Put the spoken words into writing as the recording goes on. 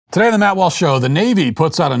Today on the Matt Walsh Show, the Navy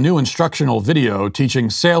puts out a new instructional video teaching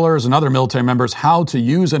sailors and other military members how to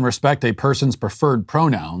use and respect a person's preferred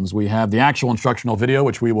pronouns. We have the actual instructional video,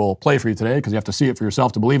 which we will play for you today because you have to see it for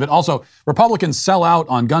yourself to believe it. Also, Republicans sell out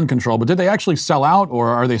on gun control, but did they actually sell out, or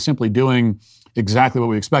are they simply doing exactly what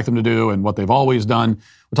we expect them to do and what they've always done?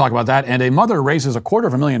 We'll talk about that. And a mother raises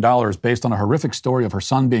 $250,000 based on a horrific story of her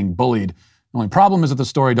son being bullied. The only problem is that the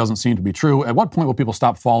story doesn't seem to be true. At what point will people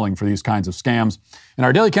stop falling for these kinds of scams? In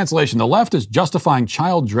our daily cancellation, the left is justifying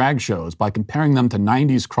child drag shows by comparing them to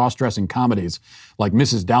 90s cross-dressing comedies like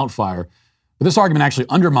Mrs. Doubtfire. But this argument actually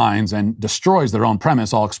undermines and destroys their own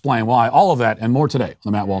premise. I'll explain why. All of that and more today on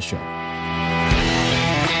The Matt Walsh Show.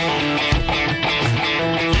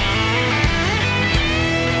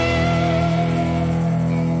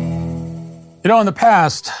 You know, in the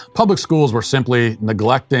past, public schools were simply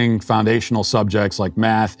neglecting foundational subjects like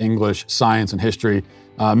math, English, science, and history.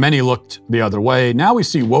 Many looked the other way. Now we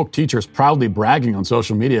see woke teachers proudly bragging on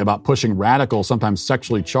social media about pushing radical, sometimes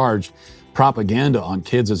sexually charged propaganda on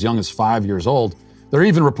kids as young as 5 years old. There are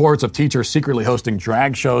even reports of teachers secretly hosting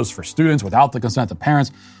drag shows for students without the consent of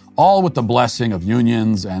parents, all with the blessing of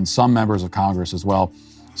unions and some members of Congress as well.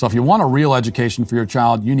 So if you want a real education for your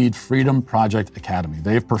child, you need Freedom Project Academy.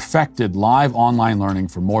 They've perfected live online learning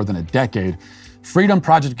for more than a decade. Freedom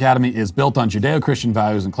Project Academy is built on Judeo-Christian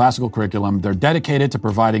values and classical curriculum. They're dedicated to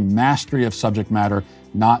providing mastery of subject matter,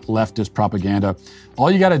 not leftist propaganda. All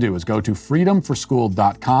you got to do is go to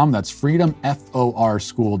freedomforschool.com. That's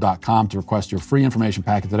freedomforschool.com to request your free information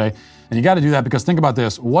packet today. And you got to do that because think about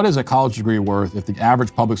this. What is a college degree worth if the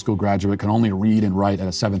average public school graduate can only read and write at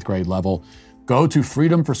a 7th grade level? Go to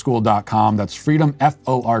freedomforschool.com. That's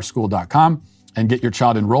freedomforschool.com and get your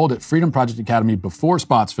child enrolled at Freedom Project Academy before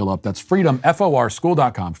spots fill up. That's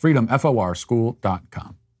freedomforschool.com,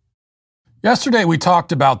 freedomforschool.com. Yesterday, we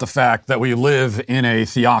talked about the fact that we live in a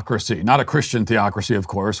theocracy, not a Christian theocracy, of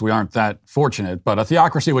course. We aren't that fortunate, but a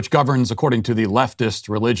theocracy which governs according to the leftist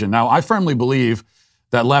religion. Now, I firmly believe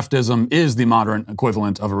that leftism is the modern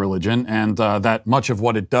equivalent of a religion and that much of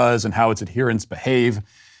what it does and how its adherents behave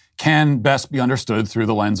can best be understood through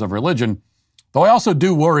the lens of religion. Though I also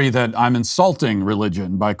do worry that I'm insulting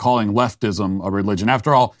religion by calling leftism a religion.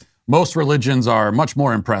 After all, most religions are much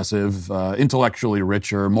more impressive, intellectually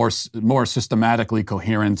richer, more systematically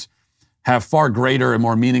coherent, have far greater and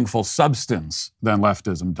more meaningful substance than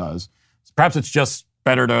leftism does. Perhaps it's just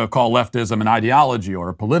better to call leftism an ideology or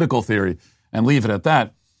a political theory and leave it at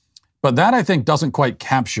that. But that, I think, doesn't quite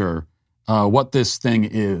capture what this thing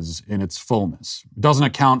is in its fullness. It doesn't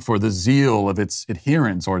account for the zeal of its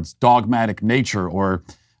adherents or its dogmatic nature or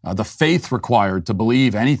the faith required to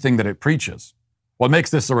believe anything that it preaches. What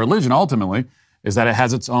makes this a religion, ultimately, is that it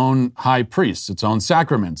has its own high priests, its own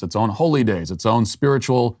sacraments, its own holy days, its own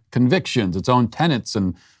spiritual convictions, its own tenets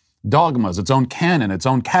and dogmas, its own canon, its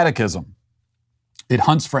own catechism. It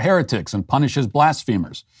hunts for heretics and punishes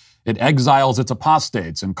blasphemers. It exiles its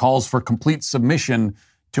apostates and calls for complete submission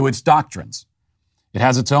to its doctrines. It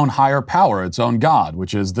has its own higher power, its own God,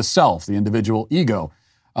 which is the self, the individual ego.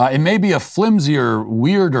 It may be a flimsier,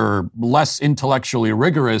 weirder, less intellectually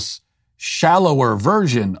rigorous, shallower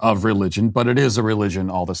version of religion, but it is a religion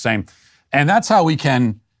all the same. And that's how we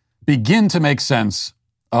can begin to make sense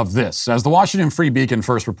of this. As the Washington Free Beacon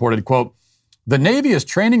first reported, quote, "The Navy is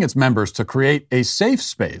training its members to create a safe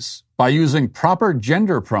space by using proper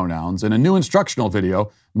gender pronouns in a new instructional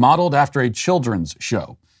video modeled after a children's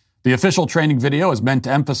show. The official training video is meant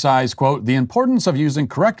to emphasize, quote, the importance of using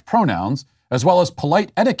correct pronouns as well as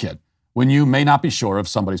polite etiquette when you may not be sure of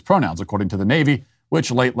somebody's pronouns," according to the Navy,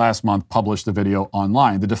 which late last month published the video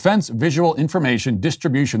online. The Defense Visual Information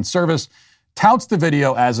Distribution Service touts the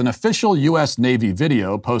video as an official U.S. Navy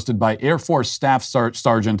video posted by Air Force Staff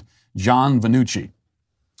Sergeant John Vannucci.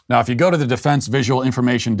 Now, if you go to the Defense Visual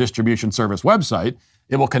Information Distribution Service website,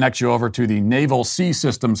 it will connect you over to the Naval Sea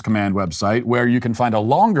Systems Command website, where you can find a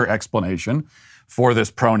longer explanation for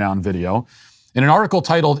this pronoun video. In an article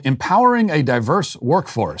titled "Empowering a Diverse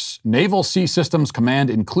Workforce, Naval Sea Systems Command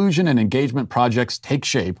Inclusion and Engagement Projects Take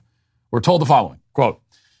Shape," we're told the following, quote,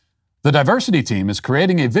 "The diversity team is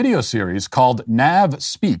creating a video series called NAV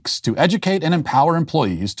Speaks to educate and empower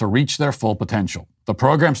employees to reach their full potential. The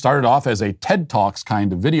program started off as a TED Talks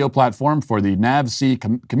kind of video platform for the NAVC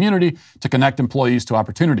community to connect employees to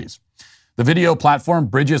opportunities. The video platform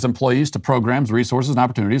bridges employees to programs, resources, and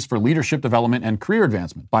opportunities for leadership development and career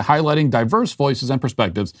advancement. By highlighting diverse voices and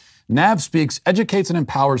perspectives, NAV Speaks educates and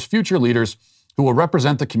empowers future leaders who will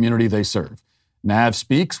represent the community they serve. NAV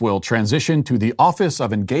Speaks will transition to the Office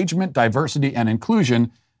of Engagement, Diversity, and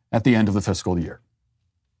Inclusion at the end of the fiscal year."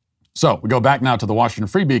 So we go back now to the Washington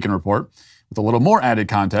Free Beacon report, With a little more added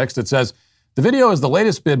context, it says, the video is the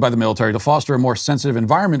latest bid by the military to foster a more sensitive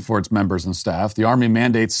environment for its members and staff. The Army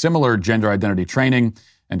mandates similar gender identity training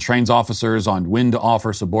and trains officers on when to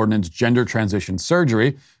offer subordinates gender transition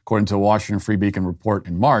surgery, according to a Washington Free Beacon report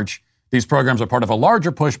in March. These programs are part of a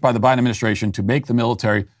larger push by the Biden administration to make the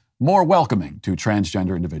military more welcoming to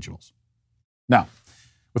transgender individuals. Now,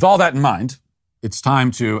 with all that in mind, it's time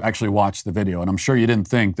to actually watch the video. And I'm sure you didn't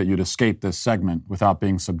think that you'd escape this segment without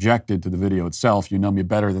being subjected to the video itself. You know me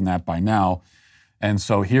better than that by now. And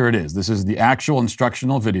so here it is. This is the actual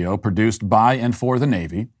instructional video produced by and for the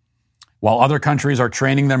Navy. While other countries are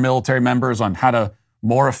training their military members on how to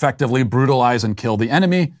more effectively brutalize and kill the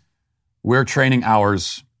enemy, we're training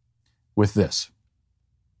ours with this.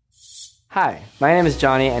 Hi, my name is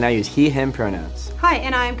Johnny and I use he, him pronouns. Hi,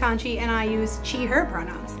 and I'm Kanchi and I use she, her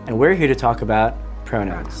pronouns. And we're here to talk about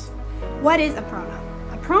pronouns. What is a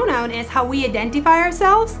pronoun? A pronoun is how we identify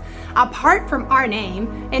ourselves apart from our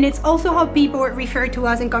name, and it's also how people refer to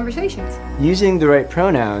us in conversations. Using the right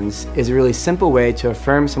pronouns is a really simple way to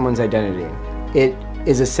affirm someone's identity. It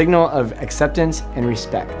is a signal of acceptance and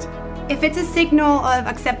respect. If it's a signal of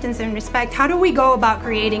acceptance and respect, how do we go about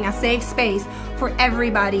creating a safe space for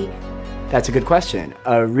everybody? That's a good question.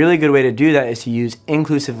 A really good way to do that is to use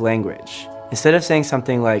inclusive language. Instead of saying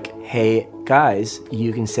something like, hey guys,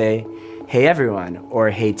 you can say, hey everyone, or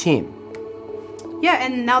hey team. Yeah,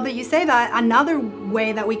 and now that you say that, another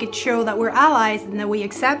way that we could show that we're allies and that we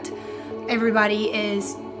accept everybody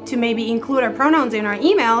is to maybe include our pronouns in our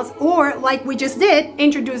emails, or like we just did,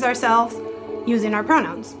 introduce ourselves using our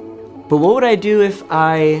pronouns. But what would I do if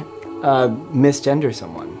I misgender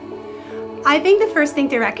someone? I think the first thing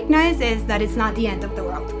to recognize is that it's not the end of the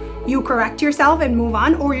world. You correct yourself and move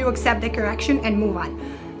on, or you accept the correction and move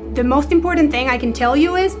on. The most important thing I can tell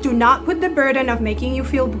you is do not put the burden of making you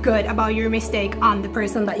feel good about your mistake on the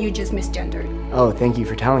person that you just misgendered. Oh, thank you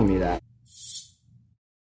for telling me that.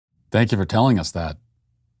 Thank you for telling us that.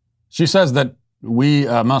 She says that we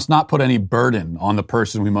must not put any burden on the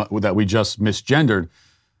person that we just misgendered.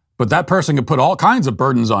 But that person could put all kinds of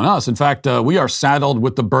burdens on us. In fact, we are saddled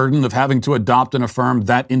with the burden of having to adopt and affirm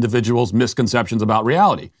that individual's misconceptions about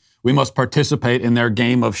reality. We must participate in their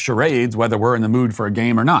game of charades, whether we're in the mood for a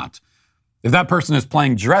game or not. If that person is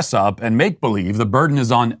playing dress up and make believe, the burden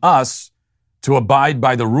is on us to abide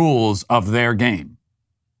by the rules of their game.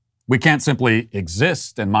 We can't simply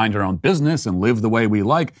exist and mind our own business and live the way we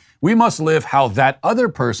like. We must live how that other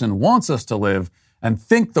person wants us to live and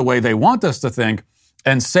think the way they want us to think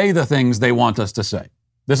and say the things they want us to say.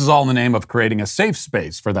 This is all in the name of creating a safe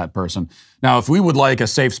space for that person. Now, if we would like a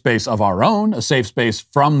safe space of our own, a safe space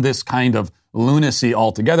from this kind of lunacy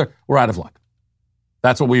altogether, we're out of luck.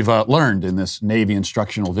 That's what we've learned in this Navy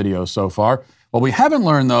instructional video so far. What we haven't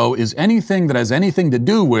learned, though, is anything that has anything to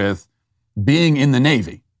do with being in the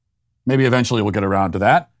Navy. Maybe eventually we'll get around to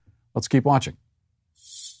that. Let's keep watching.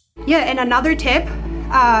 Yeah, and another tip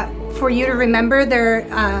for you to remember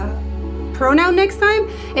their pronoun next time,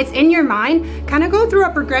 it's in your mind. Kind of go through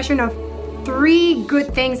a progression of 3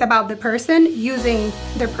 good things about the person using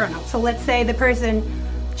their pronoun. So let's say the person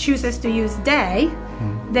chooses to use they,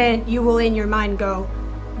 then you will in your mind go,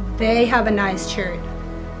 they have a nice shirt,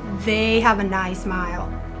 they have a nice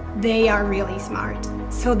smile, they are really smart.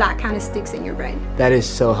 So that kind of sticks in your brain. That is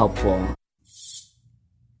so helpful.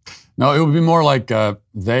 No, it would be more like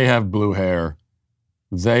they have blue hair,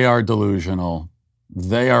 they are delusional,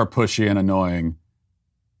 they are pushy and annoying.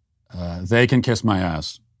 They can kiss my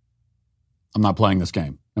ass. I'm not playing this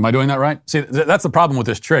game. Am I doing that right? See, that's the problem with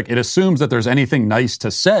this trick. It assumes that there's anything nice to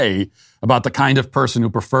say about the kind of person who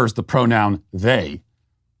prefers the pronoun they.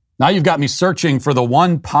 Now you've got me searching for the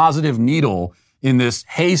one positive needle in this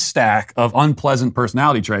haystack of unpleasant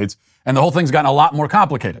personality traits, and the whole thing's gotten a lot more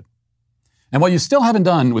complicated. And what you still haven't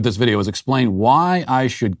done with this video is explain why I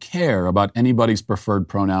should care about anybody's preferred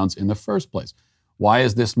pronouns in the first place. Why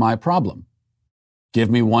is this my problem? Give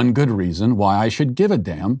me one good reason why I should give a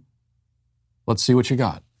damn. Let's see what you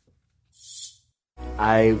got.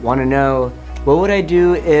 I want to know, what would I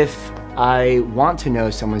do if I want to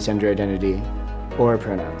know someone's gender identity or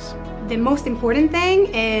pronouns? The most important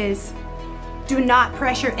thing is do not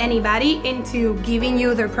pressure anybody into giving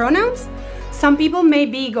you their pronouns. Some people may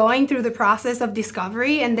be going through the process of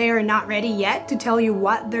discovery and they are not ready yet to tell you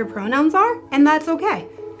what their pronouns are, and that's okay.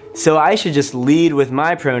 So I should just lead with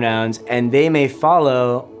my pronouns and they may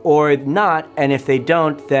follow or not, and if they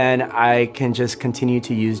don't, then I can just continue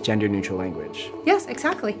to use gender-neutral language. Yes,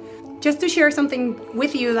 exactly. Just to share something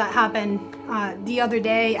with you that happened the other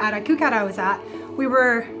day at a cookout I was at, we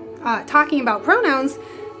were talking about pronouns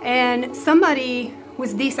and somebody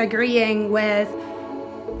was disagreeing with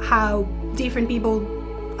how different people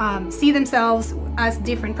see themselves as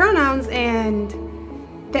different pronouns, and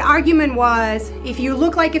the argument was, if you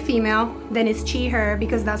look like a female, then it's she, her,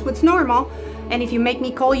 because that's what's normal. And if you make me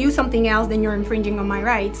call you something else, then you're infringing on my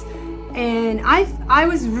rights. And I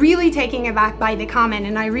was really taken aback by the comment,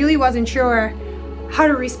 and I really wasn't sure how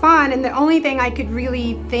to respond. And the only thing I could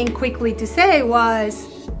really think quickly to say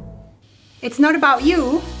was, it's not about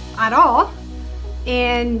you at all.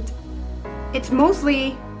 And it's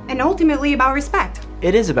mostly and ultimately about respect.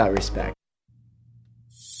 It is about respect.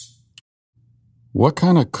 What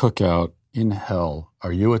kind of cookout in hell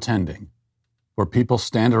are you attending where people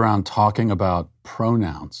stand around talking about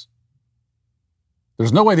pronouns?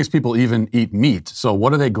 There's no way these people even eat meat, so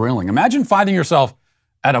what are they grilling? Imagine finding yourself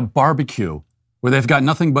at a barbecue where they've got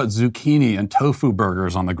nothing but zucchini and tofu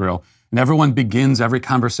burgers on the grill, and everyone begins every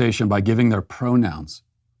conversation by giving their pronouns.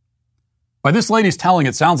 By this lady's telling,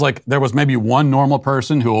 it sounds like there was maybe one normal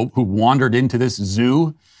person who wandered into this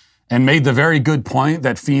zoo and made the very good point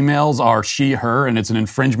that females are she, her, and it's an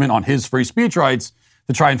infringement on his free speech rights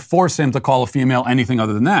to try and force him to call a female anything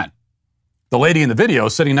other than that. The lady in the video,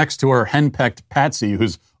 sitting next to her henpecked Patsy,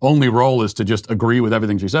 whose only role is to just agree with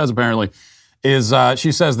everything she says, apparently,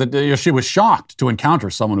 she says that she was shocked to encounter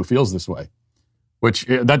someone who feels this way, which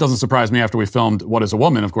that doesn't surprise me after we filmed What is a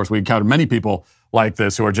Woman. Of course, we encountered many people like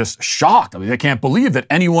this who are just shocked. I mean, they can't believe that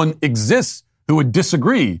anyone exists who would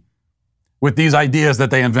disagree with these ideas that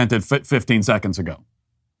they invented 15 seconds ago.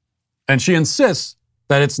 And she insists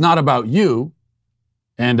that it's not about you,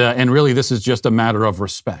 and really this is just a matter of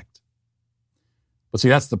respect. But see,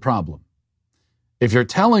 that's the problem. If you're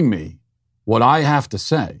telling me what I have to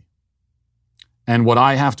say and what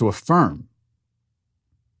I have to affirm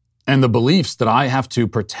and the beliefs that I have to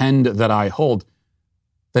pretend that I hold,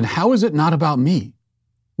 then how is it not about me?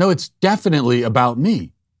 No, it's definitely about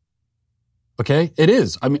me. Okay? It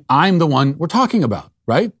is. I mean, I'm the one we're talking about,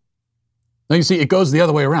 right? Now, you see, it goes the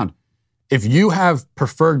other way around. If you have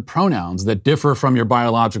preferred pronouns that differ from your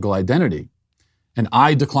biological identity, and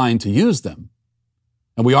I decline to use them,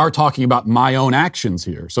 and we are talking about my own actions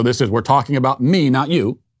here, so we're talking about me, not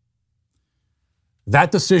you,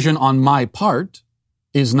 that decision on my part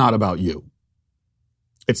is not about you.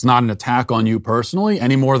 It's not an attack on you personally,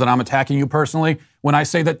 any more than I'm attacking you personally when I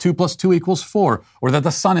say that 2 + 2 = 4, or that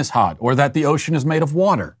the sun is hot, or that the ocean is made of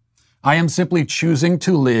water. I am simply choosing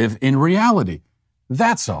to live in reality.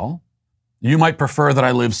 That's all. You might prefer that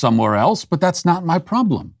I live somewhere else, but that's not my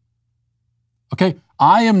problem. Okay?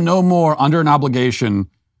 I am no more under an obligation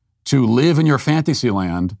to live in your fantasy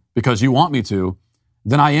land because you want me to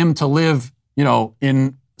than I am to live,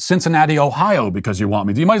 in Cincinnati, Ohio, because you want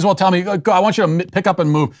me to. You might as well tell me, I want you to pick up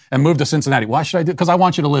and move to Cincinnati. Why should I do? Because I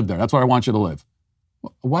want you to live there. That's where I want you to live.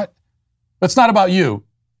 What? That's not about you.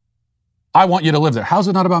 I want you to live there. How's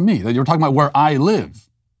it not about me? You're talking about where I live.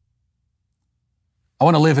 I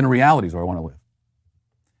want to live in reality is where I want to live.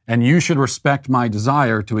 And you should respect my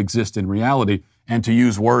desire to exist in reality and to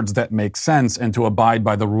use words that make sense and to abide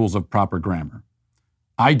by the rules of proper grammar.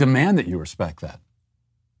 I demand that you respect that.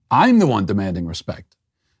 I'm the one demanding respect.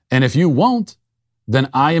 And if you won't, then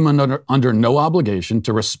I am under no obligation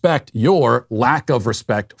to respect your lack of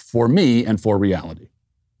respect for me and for reality.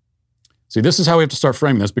 See, this is how we have to start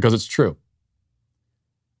framing this because it's true.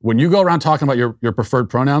 When you go around talking about your preferred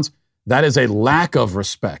pronouns, that is a lack of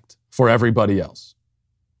respect for everybody else.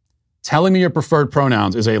 Telling me your preferred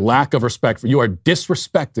pronouns is a lack of respect. You are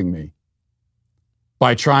disrespecting me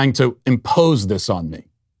by trying to impose this on me.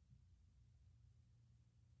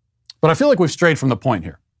 But I feel like we've strayed from the point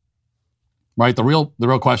here, right? The real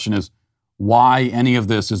question is why any of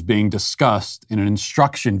this is being discussed in an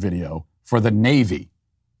instruction video for the Navy.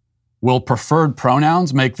 Will preferred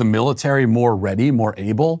pronouns make the military more ready, more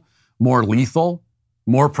able, more lethal,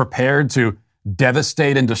 more prepared to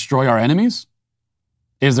devastate and destroy our enemies?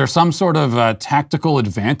 Is there some sort of tactical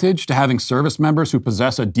advantage to having service members who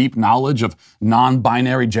possess a deep knowledge of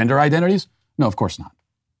non-binary gender identities? No, of course not.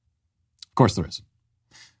 Of course there isn't.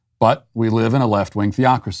 But we live in a left-wing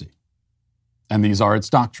theocracy, and these are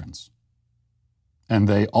its doctrines. And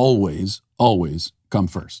they always, always come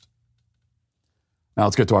first. Now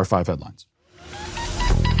let's get to our 5 headlines.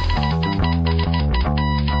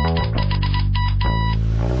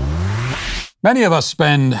 Many of us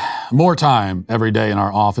spend more time every day in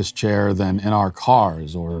our office chair than in our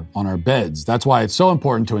cars or on our beds. That's why it's so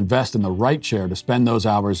important to invest in the right chair to spend those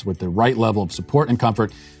hours with the right level of support and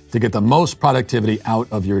comfort to get the most productivity out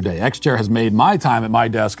of your day. X-Chair has made my time at my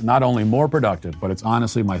desk not only more productive, but it's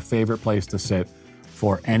honestly my favorite place to sit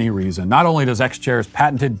for any reason. Not only does X-Chair's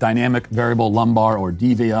patented dynamic variable lumbar, or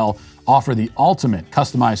DVL, offer the ultimate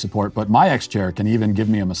customized support, but my X-Chair can even give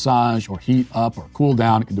me a massage or heat up or cool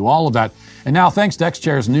down. It can do all of that. And now, thanks to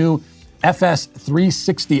X-Chair's new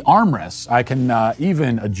FS360 armrests, I can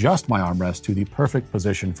even adjust my armrest to the perfect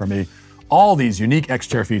position for me. All these unique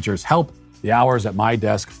X-Chair features help the hours at my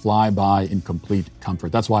desk fly by in complete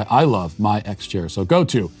comfort. That's why I love my X-Chair. So go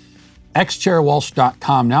to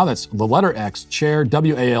xchairwalsh.com now. That's the letter X, chair,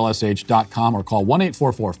 WALSH.com, or call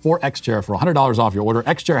 1-844-4XChair for $100 off your order.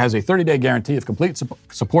 X-Chair has a 30-day guarantee of complete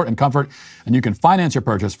support and comfort, and you can finance your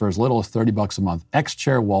purchase for as little as $30 a month.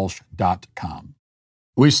 xchairwalsh.com.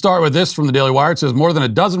 We start with this from the Daily Wire. It says more than a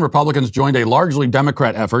dozen Republicans joined a largely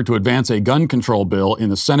Democrat effort to advance a gun control bill in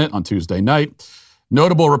the Senate on Tuesday night.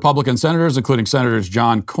 Notable Republican senators, including Senators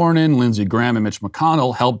John Cornyn, Lindsey Graham, and Mitch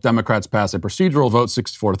McConnell, helped Democrats pass a procedural vote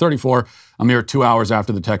 64-34, a mere 2 hours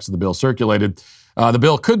after the text of the bill circulated. The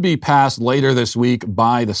bill could be passed later this week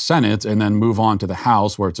by the Senate and then move on to the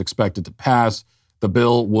House, where it's expected to pass. The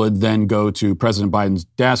bill would then go to President Biden's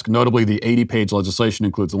desk. Notably, the 80-page legislation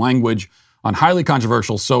includes language on highly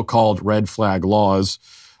controversial so-called red flag laws.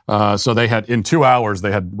 So they had, in 2 hours,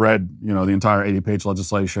 they had read, the entire 80-page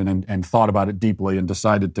legislation and thought about it deeply and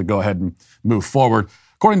decided to go ahead and move forward.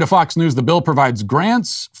 According to Fox News, the bill provides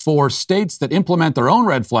grants for states that implement their own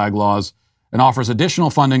red flag laws and offers additional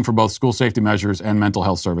funding for both school safety measures and mental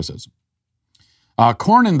health services.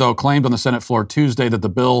 Cornyn, though, claimed on the Senate floor Tuesday that the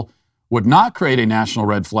bill would not create a national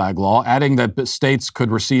red flag law, adding that states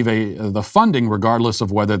could receive the funding regardless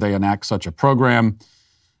of whether they enact such a program.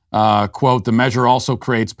 Quote, the measure also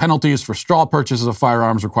creates penalties for straw purchases of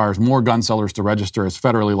firearms, requires more gun sellers to register as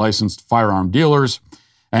federally licensed firearm dealers,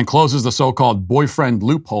 and closes the so-called boyfriend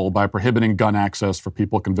loophole by prohibiting gun access for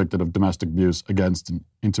people convicted of domestic abuse against an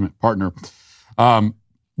intimate partner. Gun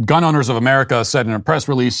Owners of America said in a press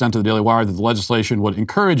release sent to the Daily Wire that the legislation would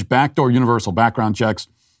encourage backdoor universal background checks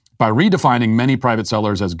by redefining many private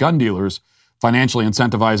sellers as gun dealers, financially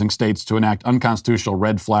incentivizing states to enact unconstitutional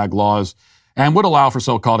red flag laws, and would allow for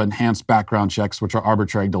so-called enhanced background checks, which are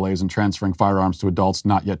arbitrary delays in transferring firearms to adults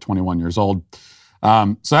not yet 21 years old.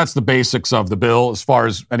 So that's the basics of the bill, as far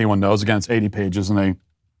as anyone knows. Again, it's 80 pages, and they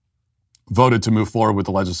voted to move forward with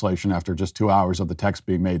the legislation after just 2 hours of the text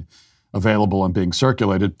being made available and being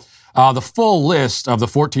circulated. The full list of the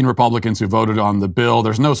 14 Republicans who voted on the bill,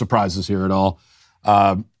 there's no surprises here at all.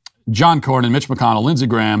 John Cornyn, Mitch McConnell, Lindsey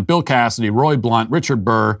Graham, Bill Cassidy, Roy Blunt, Richard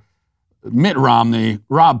Burr, Mitt Romney,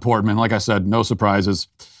 Rob Portman, like I said, no surprises.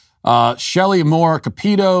 Shelley Moore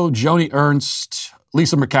Capito, Joni Ernst,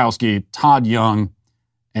 Lisa Murkowski, Todd Young,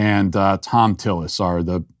 and Tom Tillis are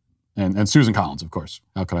and Susan Collins, of course.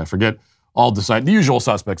 How could I forget? All the usual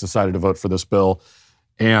suspects decided to vote for this bill.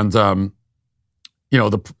 And, the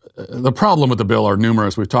problem with the bill are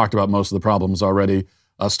numerous. We've talked about most of the problems already,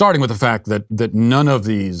 starting with the fact that none of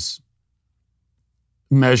these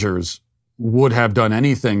measures would have done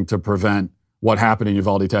anything to prevent what happened in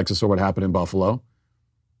Uvalde, Texas, or what happened in Buffalo.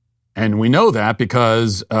 And we know that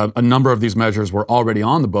because a number of these measures were already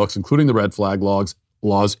on the books, including the red flag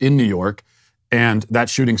laws in New York, and that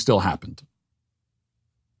shooting still happened.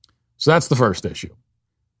 So that's the first issue.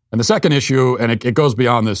 And the second issue, and it goes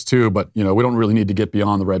beyond this too, but we don't really need to get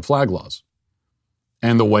beyond the red flag laws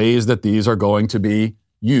and the ways that these are going to be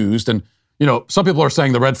used. And, some people are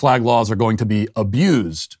saying the red flag laws are going to be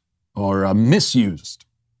abused or misused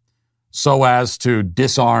so as to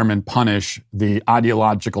disarm and punish the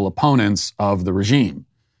ideological opponents of the regime.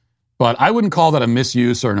 But I wouldn't call that a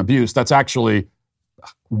misuse or an abuse. That's actually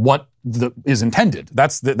what is intended.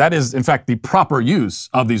 That is, in fact, the proper use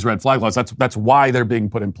of these red flag laws. That's why they're being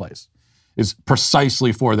put in place, is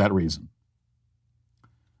precisely for that reason.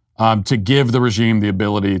 To give the regime the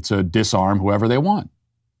ability to disarm whoever they want.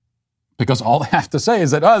 Because all they have to say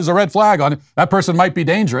is that, there's a red flag on it. That person might be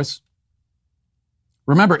dangerous.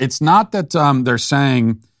 Remember, it's not that they're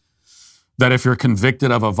saying that if you're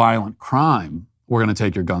convicted of a violent crime, we're going to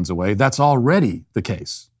take your guns away. That's already the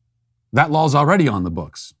case. That law's already on the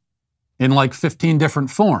books in like 15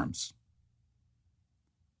 different forms.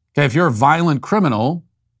 Okay, if you're a violent criminal,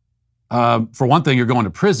 for one thing, you're going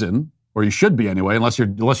to prison, or you should be anyway, unless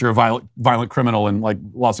you're a violent criminal in like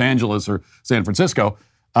Los Angeles or San Francisco.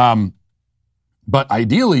 But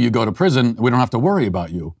ideally, you go to prison. We don't have to worry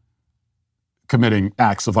about you committing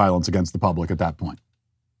acts of violence against the public at that point.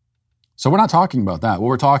 So we're not talking about that. What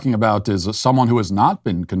we're talking about is someone who has not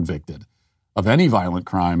been convicted of any violent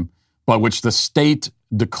crime, but which the state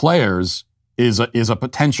declares is a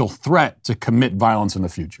potential threat to commit violence in the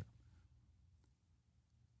future.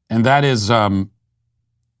 And that is, to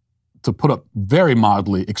put it very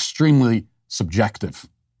mildly, extremely subjective.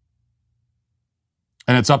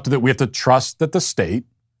 And it's up to we have to trust that the state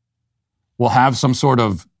will have some sort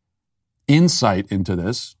of insight into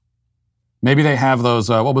this. Maybe they have those,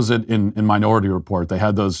 what was it in Minority Report? They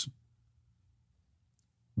had those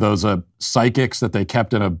psychics that they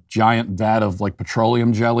kept in a giant vat of like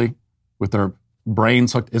petroleum jelly with their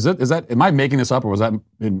brains hooked. Is that, am I making this up, or was that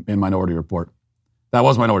in Minority Report? That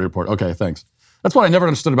was Minority Report. Okay, thanks. That's what I never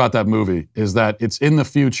understood about that movie, is that it's in the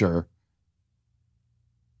future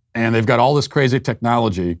and they've got all this crazy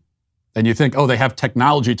technology, and you think, oh, they have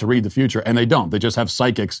technology to read the future, and they don't. They just have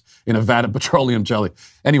psychics in a vat of petroleum jelly.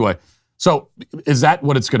 Anyway, so is that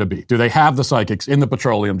what it's going to be? Do they have the psychics in the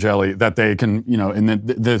petroleum jelly that they can, and then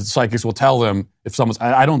the psychics will tell them if someone's,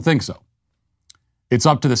 I don't think so. It's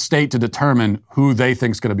up to the state to determine who they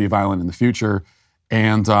think is going to be violent in the future.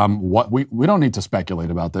 And what we don't need to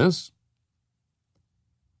speculate about this.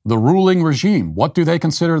 The ruling regime, what do they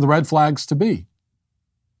consider the red flags to be?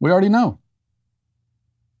 We already know.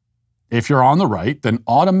 If you're on the right, then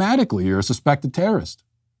automatically you're a suspected terrorist.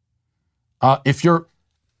 If you're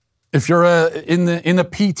in the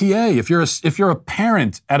PTA, if you're a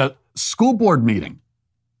parent at a school board meeting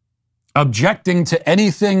objecting to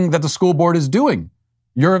anything that the school board is doing,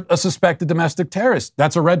 you're a suspected domestic terrorist.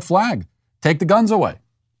 That's a red flag. Take the guns away.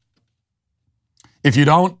 If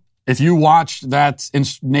you watched that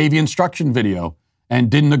Navy instruction video and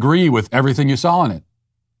didn't agree with everything you saw in it,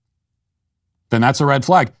 then that's a red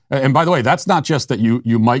flag. And by the way, that's not just that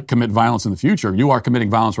you might commit violence in the future. You are committing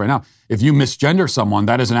violence right now. If you misgender someone,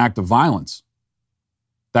 that is an act of violence.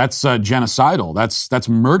 That's genocidal. That's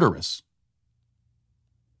murderous.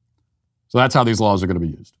 So that's how these laws are going to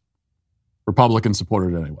be used. Republicans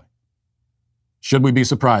supported it anyway. Should we be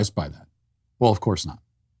surprised by that? Well, of course not.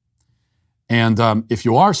 And if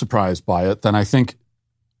you are surprised by it, then I think,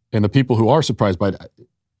 and the people who are surprised by it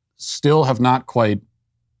still have not quite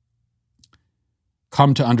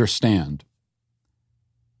come to understand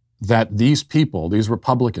that these people, these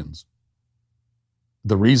Republicans,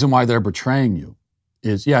 the reason why they're betraying you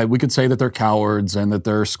is, yeah, we could say that they're cowards and that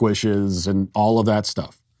they're squishes and all of that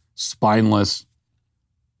stuff, spineless.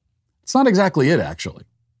 It's not exactly it, actually.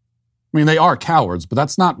 I mean, they are cowards, but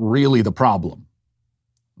that's not really the problem.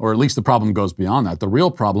 Or at least the problem goes beyond that. The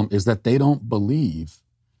real problem is that they don't believe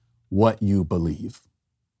what you believe.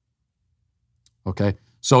 Okay?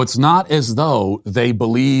 So it's not as though they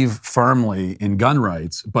believe firmly in gun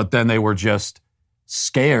rights, but then they were just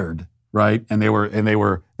scared, right? And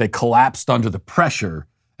they collapsed under the pressure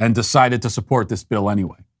and decided to support this bill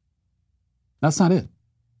anyway. That's not it.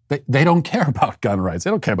 They don't care about gun rights.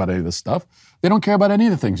 They don't care about any of this stuff. They don't care about any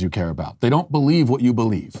of the things you care about. They don't believe what you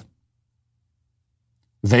believe.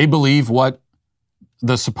 They believe what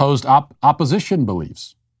the supposed opposition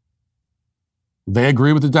believes. They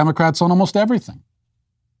agree with the Democrats on almost everything.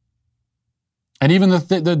 And even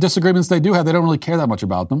the disagreements they do have, they don't really care that much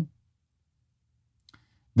about them.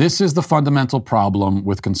 This is the fundamental problem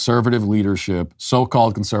with conservative leadership,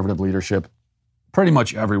 so-called conservative leadership, pretty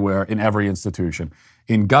much everywhere, in every institution.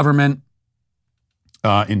 In government,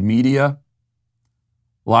 in media,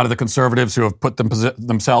 a lot of the conservatives who have put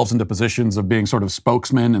themselves into positions of being sort of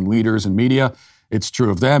spokesmen and leaders in media, it's true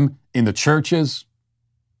of them. In the churches,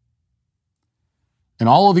 in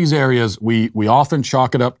all of these areas, we often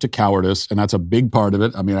chalk it up to cowardice, and that's a big part of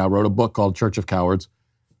it. I mean, I wrote a book called Church of Cowards.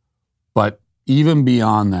 But even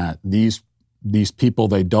beyond that, these people,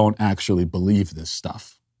 they don't actually believe this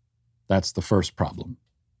stuff. That's the first problem.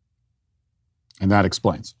 And that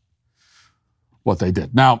explains what they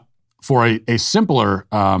did. Now, for a simpler,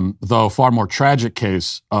 though far more tragic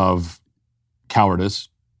case of cowardice,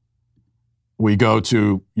 we go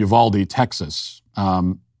to Uvalde, Texas.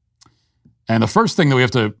 And the first thing that we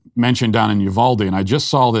have to mention down in Uvalde, and I just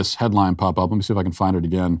saw this headline pop up. Let me see if I can find it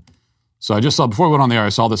again. So I just saw, before we went on the air, I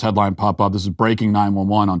saw this headline pop up. This is Breaking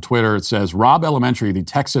 911 on Twitter. It says, Robb Elementary, the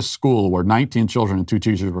Texas school where 19 children and 2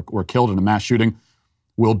 teachers were killed in a mass shooting,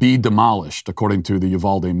 will be demolished, according to the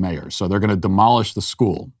Uvalde mayor. So they're going to demolish the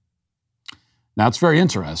school. Now, it's very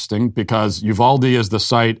interesting because Uvalde is the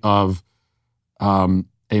site of a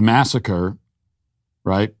massacre,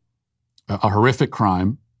 right? A horrific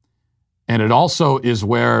crime. And it also is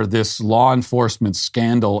where this law enforcement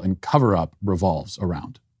scandal and cover-up revolves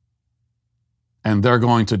around. And they're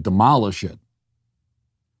going to demolish it,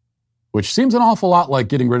 which seems an awful lot like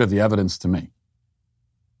getting rid of the evidence to me.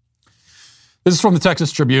 This is from the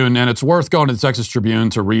Texas Tribune, and it's worth going to the Texas Tribune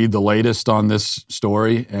to read the latest on this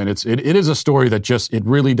story. And it is a story that it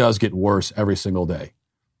really does get worse every single day.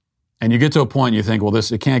 And you get to a point you think, well,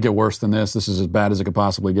 it can't get worse than this. This is as bad as it could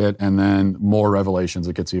possibly get. And then more revelations,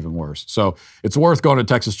 it gets even worse. So it's worth going to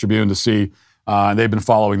Texas Tribune to see. They've been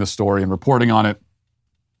following the story and reporting on it.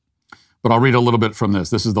 But I'll read a little bit from this.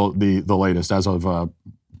 This is the latest as of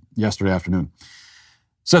yesterday afternoon. It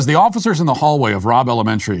says the officers in the hallway of Robb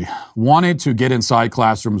Elementary wanted to get inside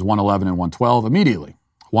classrooms 111 and 112 immediately.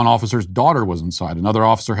 One officer's daughter was inside. Another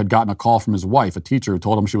officer had gotten a call from his wife, a teacher, who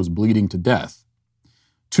told him she was bleeding to death.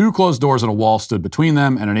 2 closed doors and a wall stood between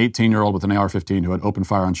them and an 18-year-old with an AR-15 who had opened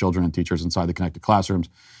fire on children and teachers inside the connected classrooms.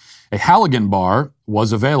 A Halligan bar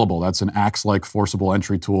was available. That's an axe-like forcible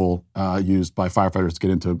entry tool used by firefighters to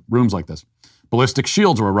get into rooms like this. Ballistic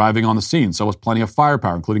shields were arriving on the scene, so was plenty of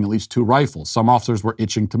firepower, including at least 2 rifles. Some officers were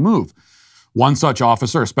itching to move. One such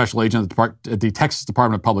officer, a special agent at the Texas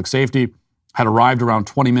Department of Public Safety, had arrived around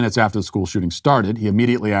 20 minutes after the school shooting started. He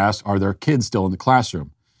immediately asked, are there kids still in the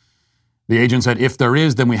classroom? The agent said, if there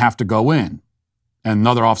is, then we have to go in. And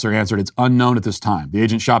another officer answered, it's unknown at this time. The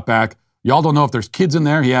agent shot back, y'all don't know if there's kids in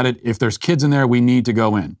there. He added, if there's kids in there, we need to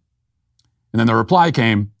go in. And then the reply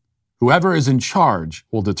came, whoever is in charge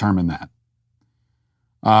will determine that.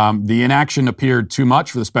 The inaction appeared too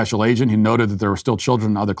much for the special agent. He noted that there were still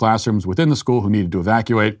children in other classrooms within the school who needed to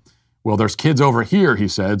evacuate. Well, there's kids over here, he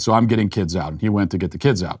said, so I'm getting kids out. And he went to get the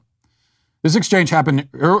kids out. This exchange happened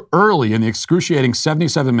early in the excruciating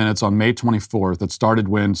 77 minutes on May 24th that started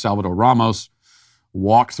when Salvador Ramos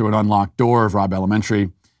walked through an unlocked door of Robb Elementary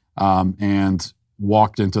and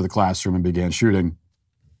walked into the classroom and began shooting.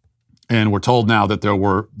 And we're told now that there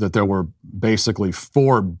were basically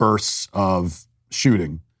 4 bursts of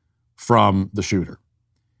shooting from the shooter.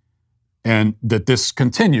 And that this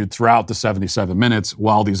continued throughout the 77 minutes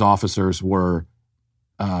while these officers were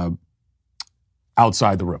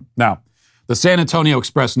outside the room. Now, the San Antonio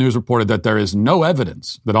Express-News reported that there is no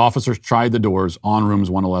evidence that officers tried the doors on rooms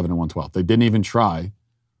 111 and 112. They didn't even try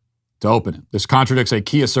to open it. This contradicts a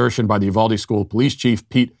key assertion by the Uvalde School Police Chief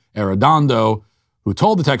Pete Arredondo, who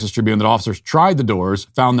told the Texas Tribune that officers tried the doors,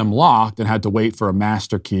 found them locked, and had to wait for a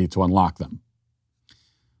master key to unlock them.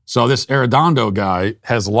 So this Arredondo guy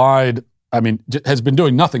has lied, has been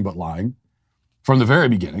doing nothing but lying from the very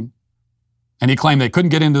beginning. And he claimed they couldn't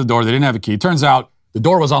get into the door, they didn't have a key. Turns out the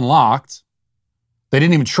door was unlocked. They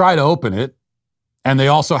didn't even try to open it. And they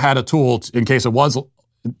also had a tool, in case it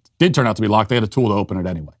did turn out to be locked, they had a tool to open it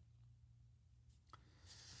anyway.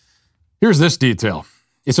 Here's this detail.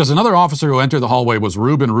 It says another officer who entered the hallway was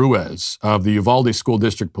Ruben Ruiz of the Uvalde School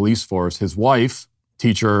District Police Force. His wife,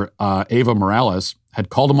 teacher Ava Morales, had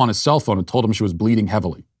called him on his cell phone and told him she was bleeding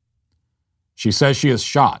heavily. She says she is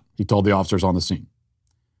shot, he told the officers on the scene.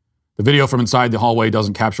 The video from inside the hallway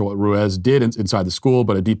doesn't capture what Ruiz did inside the school,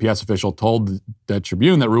 but a DPS official told the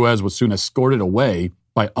Tribune that Ruiz was soon escorted away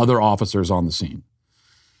by other officers on the scene.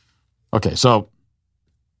 Okay, so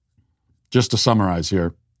just to summarize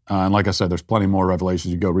here, and like I said, there's plenty more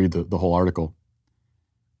revelations. You go read the whole article.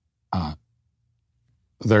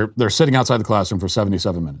 They're sitting outside the classroom for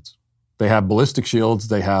 77 minutes. They have ballistic shields.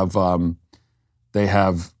 They have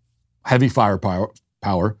heavy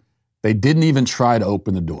firepower. They didn't even try to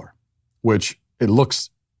open the door, which it looks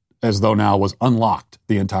as though now was unlocked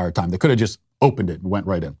the entire time. They could have just opened it and went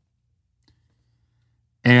right in.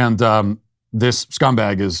 And this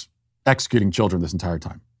scumbag is executing children this entire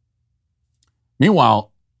time. Meanwhile,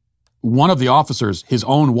 one of the officers, his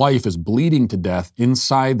own wife, is bleeding to death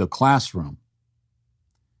inside the classroom.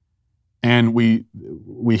 And we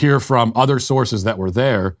hear from other sources that were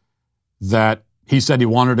there that he said he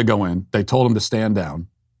wanted to go in. They told him to stand down.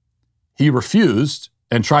 He refused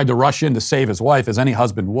and tried to rush in to save his wife, as any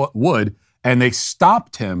husband would, and they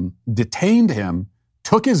stopped him, detained him,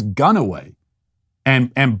 took his gun away,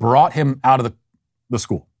 and brought him out of the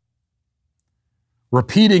school.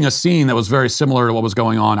 Repeating a scene that was very similar to what was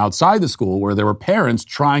going on outside the school, where there were parents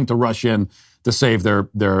trying to rush in to save their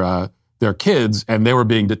kids, and they were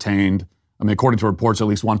being detained. According to reports, at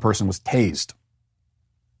least one person was tased.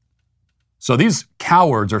 So these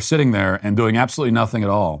cowards are sitting there and doing absolutely nothing at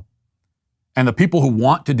all. And the people who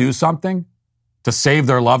want to do something to save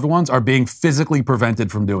their loved ones are being physically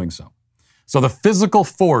prevented from doing so. So the physical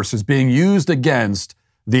force is being used against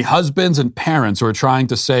the husbands and parents who are trying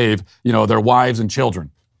to save, their wives and children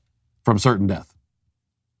from certain death.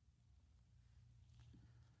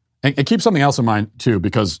 And keep something else in mind, too,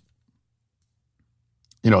 because,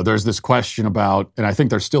 there's this question about, and I think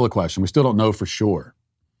there's still a question, we still don't know for sure.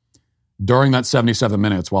 During that 77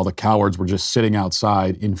 minutes, while the cowards were just sitting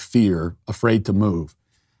outside in fear, afraid to move,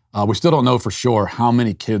 we still don't know for sure how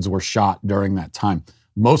many kids were shot during that time.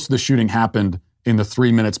 Most of the shooting happened in the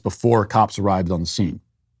 3 minutes before cops arrived on the scene.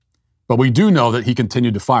 But we do know that he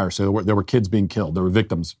continued to fire. So there were kids being killed. There were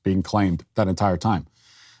victims being claimed that entire time.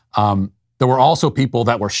 There were also people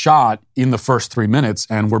that were shot in the first 3 minutes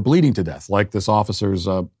and were bleeding to death, like this officer's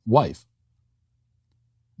wife.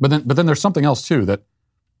 But then there's something else too that,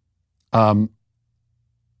 along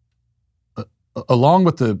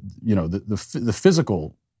with the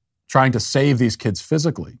physical, trying to save these kids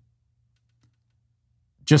physically,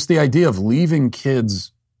 just the idea of leaving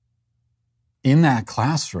kids in that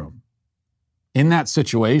classroom, in that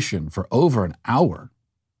situation for over an hour.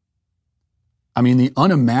 I mean, the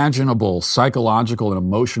unimaginable psychological and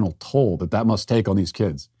emotional toll that must take on these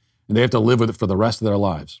kids. And they have to live with it for the rest of their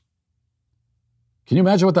lives. Can you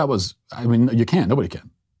imagine what that was? I mean, you can't. Nobody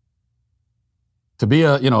can. To be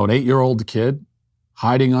an 8-year-old kid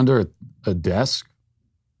hiding under a desk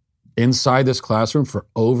inside this classroom for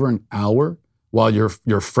over an hour while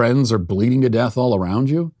your friends are bleeding to death all around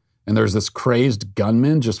you, and there's this crazed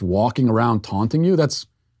gunman just walking around taunting you,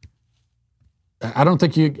 I don't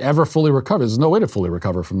think you ever fully recover. There's no way to fully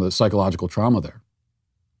recover from the psychological trauma there.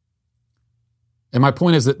 And my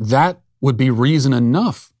point is that would be reason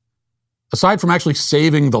enough, aside from actually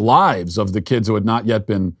saving the lives of the kids who had not yet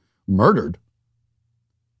been murdered.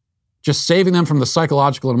 Just saving them from the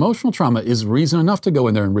psychological and emotional trauma is reason enough to go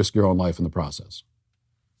in there and risk your own life in the process.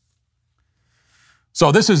 So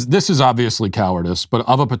this is obviously cowardice, but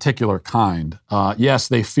of a particular kind. Yes,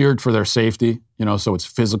 they feared for their safety, so it's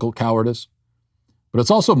physical cowardice, but it's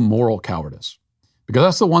also moral cowardice, because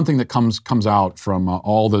that's the one thing that comes out from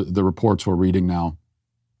all the reports we're reading now,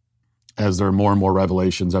 as there are more and more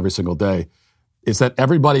revelations every single day, is that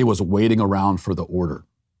everybody was waiting around for the order.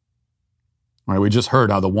 All right, we just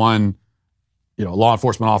heard how the one, law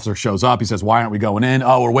enforcement officer shows up. He says, "Why aren't we going in?"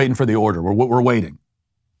 "Oh, we're waiting for the order. We're waiting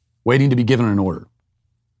to be given an order."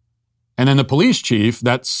 And then the police chief,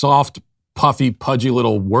 that soft, puffy, pudgy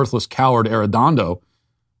little worthless coward Arredondo,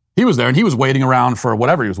 he was there and he was waiting around for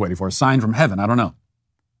whatever he was waiting for, a sign from heaven. I don't know.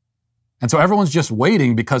 And so everyone's just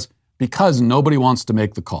waiting because nobody wants to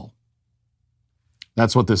make the call.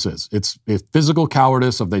 That's what this is. It's physical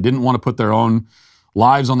cowardice of they didn't want to put their own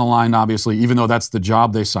lives on the line, obviously, even though that's the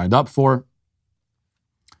job they signed up for.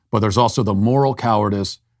 But there's also the moral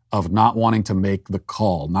cowardice of not wanting to make the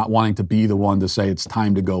call, not wanting to be the one to say it's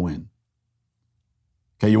time to go in.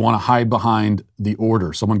 Okay, you want to hide behind the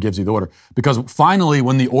order. Someone gives you the order. Because finally,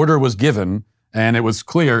 when the order was given and it was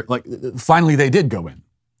clear, finally they did go in.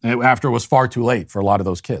 After it was far too late for a lot of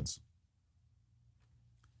those kids.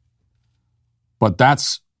 But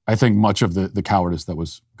that's, I think, much of the cowardice that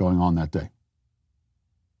was going on that day.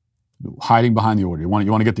 Hiding behind the order. You want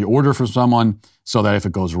to get the order from someone so that if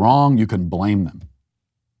it goes wrong, you can blame them.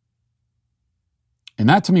 And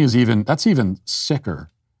that to me that's even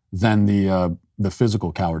sicker than the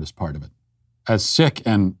physical cowardice part of it. As sick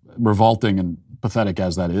and revolting and pathetic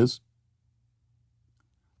as that is,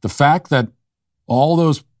 the fact that all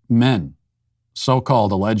those men,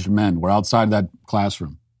 so-called alleged men, were outside that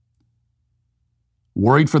classroom,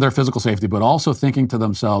 worried for their physical safety, but also thinking to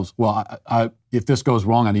themselves, well, if this goes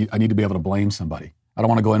wrong, I need to be able to blame somebody. I don't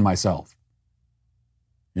want to go in myself.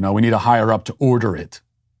 We need a higher up to order it.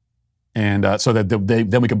 And so that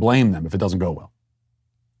then we can blame them if it doesn't go well.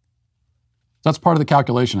 That's part of the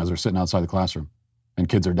calculation as they're sitting outside the classroom and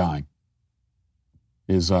kids are dying.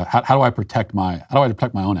 Is how do I protect my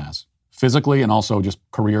own ass physically and also just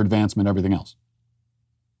career advancement, everything else.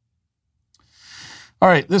 All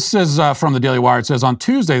right, this is from the Daily Wire. It says, on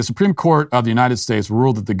Tuesday, the Supreme Court of the United States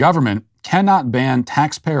ruled that the government cannot ban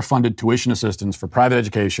taxpayer-funded tuition assistance for private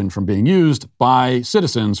education from being used by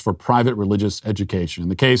citizens for private religious education. In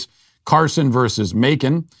the case Carson versus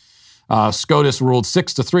Macon, SCOTUS ruled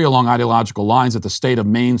 6-3 along ideological lines that the state of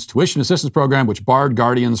Maine's tuition assistance program, which barred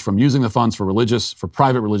guardians from using the funds for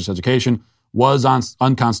private religious education, was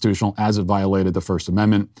unconstitutional as it violated the First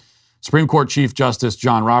Amendment. Supreme Court Chief Justice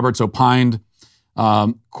John Roberts opined,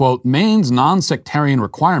 quote, Maine's non-sectarian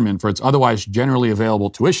requirement for its otherwise generally available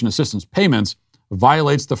tuition assistance payments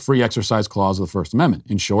violates the Free Exercise Clause of the First Amendment.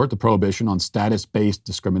 In short, the prohibition on status-based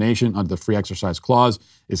discrimination under the Free Exercise Clause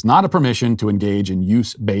is not a permission to engage in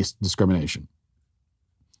use-based discrimination.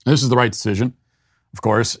 And this is the right decision, of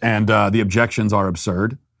course, and the objections are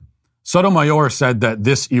absurd. Sotomayor said that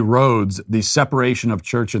this erodes the separation of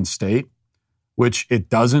church and state, which it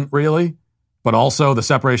doesn't really, but also the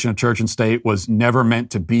separation of church and state was never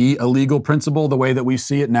meant to be a legal principle the way that we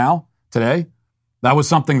see it now, today. That was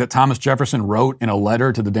something that Thomas Jefferson wrote in a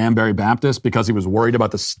letter to the Danbury Baptists because he was worried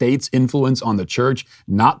about the state's influence on the church,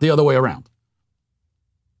 not the other way around.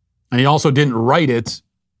 And he also didn't write it,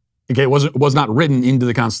 okay, it was not written into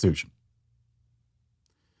the Constitution.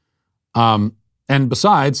 And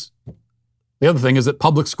besides, The other thing is that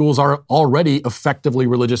public schools are already effectively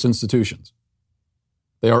religious institutions.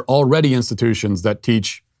 They are already institutions that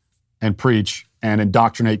teach and preach and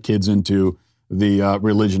indoctrinate kids into the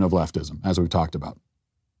religion of leftism, as we've talked about.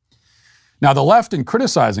 Now, the left, in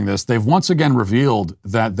criticizing this, they've once again revealed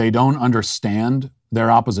that they don't understand their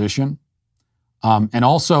opposition, and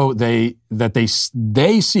also they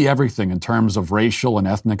see everything in terms of racial and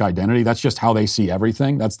ethnic identity. That's just how they see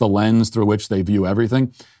everything. That's the lens through which they view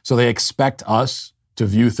everything. So they expect us to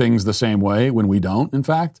view things the same way when we don't, in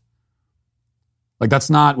fact. Like,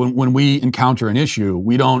 that's not, when we encounter an issue,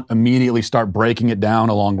 we don't immediately start breaking it down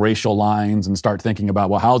along racial lines and start thinking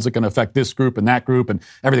about, well, how is it going to affect this group and that group and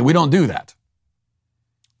everything? We don't do that.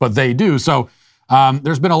 But they do. So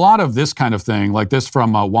there's been a lot of this kind of thing, like this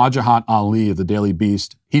from Wajahat Ali of the Daily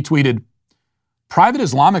Beast. He tweeted, "Private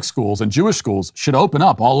Islamic schools and Jewish schools should open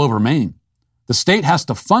up all over Maine. The state has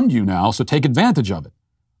to fund you now, so take advantage of it.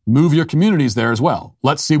 Move your communities there as well.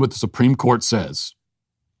 Let's see what the Supreme Court says."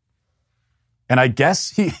 And I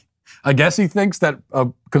guess he thinks that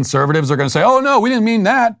conservatives are going to say, "Oh, no, we didn't mean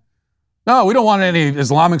that. No, we don't want any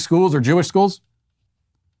Islamic schools or Jewish schools."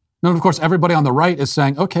 No, of course, everybody on the right is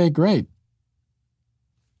saying, "Okay, great.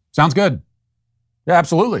 Sounds good. Yeah,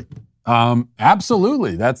 absolutely.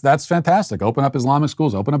 Absolutely. That's fantastic. Open up Islamic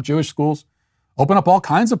schools, open up Jewish schools, open up all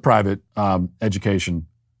kinds of private education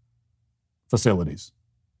facilities.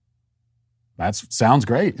 That sounds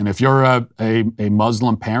great. And if you're a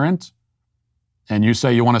Muslim parent and you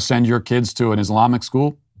say you want to send your kids to an Islamic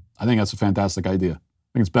school, I think that's a fantastic idea. I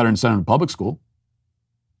think it's better than sending them to public school."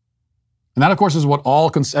 And that, of course, is what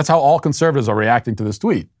that's how all conservatives are reacting to this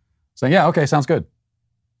tweet, saying, "Yeah, okay, sounds good."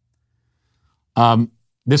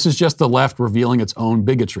 This is just the left revealing its own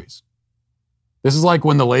bigotries. This is like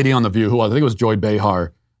when the lady on The View, who I think it was Joy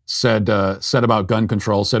Behar, said about gun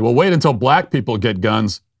control, said, "Well, wait until black people get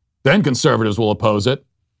guns, then conservatives will oppose it."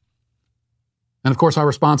 And of course, our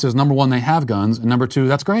response is, number one, they have guns, and number two,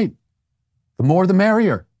 that's great. The more, the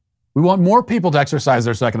merrier. We want more people to exercise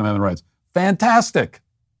their Second Amendment rights. Fantastic.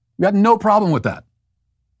 We got no problem with that.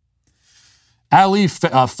 Ali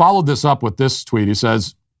followed this up with this tweet. He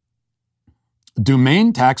says, "Do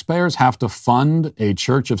Maine taxpayers have to fund a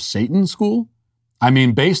Church of Satan school? I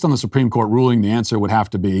mean, based on the Supreme Court ruling, the answer would have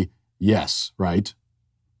to be yes, right?"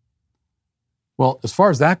 Well, as far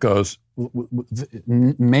as that goes,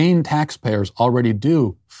 Maine taxpayers already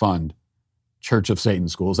do fund Church of Satan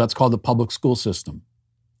schools. That's called the public school system.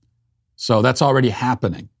 So that's already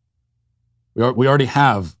happening. We already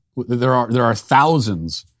have, there are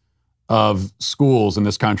thousands of schools in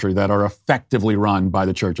this country that are effectively run by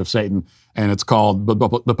the Church of Satan, and it's called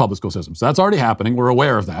the public school system. So that's already happening. We're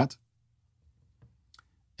aware of that.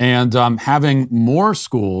 And having more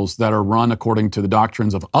schools that are run according to the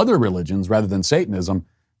doctrines of other religions rather than Satanism,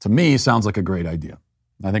 to me, sounds like a great idea.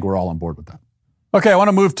 I think we're all on board with that. Okay, I want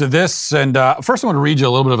to move to this. And first I want to read you a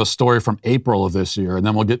little bit of a story from April of this year, and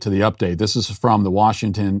then we'll get to the update. This is from the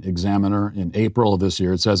Washington Examiner in April of this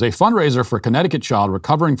year. It says, "A fundraiser for a Connecticut child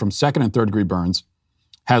recovering from second and third degree burns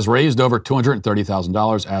has raised over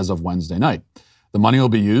 $230,000 as of Wednesday night. The money will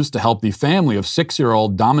be used to help the family of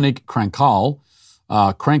 6-year-old Dominique Krenkel,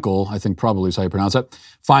 I think probably is how you pronounce it,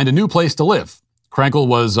 find a new place to live. Krenkel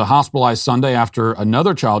was hospitalized Sunday after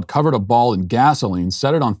another child covered a ball in gasoline,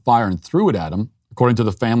 set it on fire, and threw it at him. According to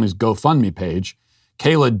the family's GoFundMe page,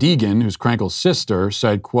 Kayla Deegan, who's Krenkel's sister,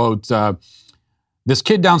 said, quote, "This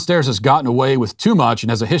kid downstairs has gotten away with too much and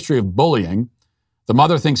has a history of bullying. The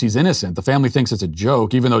mother thinks he's innocent. The family thinks it's a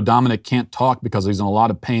joke, even though Dominic can't talk because he's in a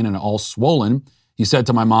lot of pain and all swollen. He said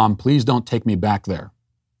to my mom, 'Please don't take me back there.'"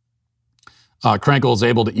 Krenkel is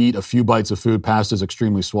able to eat a few bites of food past his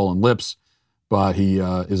extremely swollen lips, but he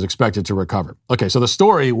is expected to recover. Okay, so the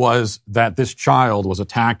story was that this child was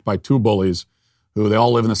attacked by two bullies who they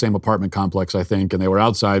all live in the same apartment complex, I think, and they were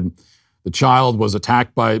outside. The child was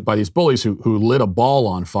attacked by these bullies who lit a ball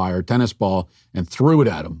on fire, tennis ball, and threw it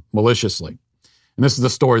at him maliciously. And this is the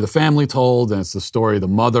story the family told, and it's the story the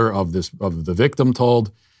mother of the victim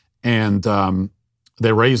told. And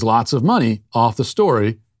they raised lots of money off the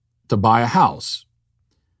story to buy a house.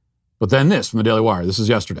 But then this from the Daily Wire, this is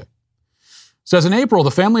yesterday. It says, in April,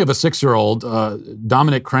 the family of a 6-year-old,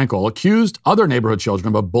 Dominic Krenkel, accused other neighborhood children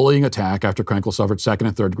of a bullying attack after Krenkel suffered second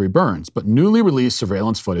and third degree burns. But newly released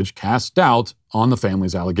surveillance footage cast doubt on the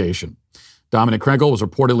family's allegation. Dominic Krenkel was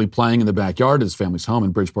reportedly playing in the backyard at his family's home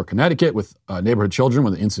in Bridgeport, Connecticut with neighborhood children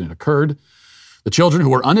when the incident occurred. The children, who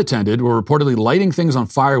were unattended, were reportedly lighting things on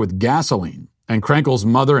fire with gasoline. And Krenkel's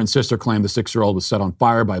mother and sister claimed the 6-year-old was set on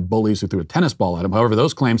fire by bullies who threw a tennis ball at him. However,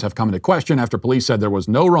 those claims have come into question after police said there was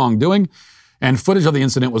no wrongdoing And footage of the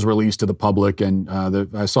incident was released to the public, and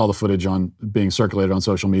I saw the footage being circulated on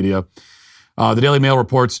social media. The Daily Mail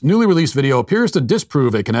reports, newly released video appears to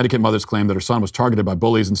disprove a Connecticut mother's claim that her son was targeted by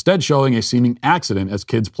bullies, instead showing a seeming accident as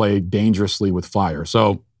kids play dangerously with fire.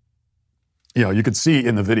 So, you could see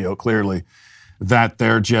in the video clearly that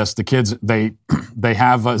they're just, the kids, they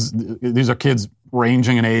have, these are kids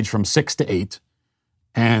ranging in age from 6 to 8,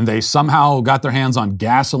 and they somehow got their hands on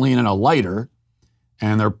gasoline and a lighter,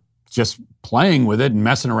 and they're just playing with it and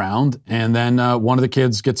messing around, and then one of the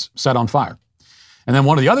kids gets set on fire. And then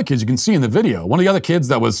one of the other kids, you can see in the video, one of the other kids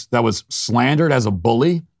that was slandered as a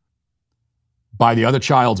bully by the other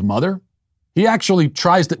child's mother, he actually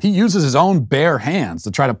he uses his own bare hands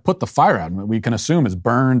to try to put the fire out. We can assume is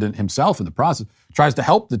burned himself in the process, tries to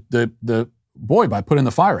help the boy by putting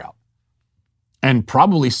the fire out, and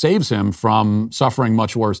probably saves him from suffering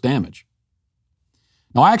much worse damage.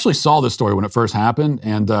 Now, I actually saw this story when it first happened,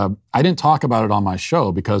 and I didn't talk about it on my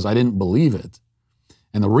show because I didn't believe it.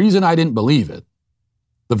 And the reason I didn't believe it,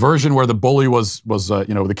 the version where the bully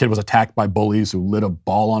the kid was attacked by bullies who lit a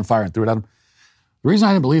ball on fire and threw it at him, the reason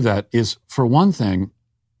I didn't believe that is, for one thing,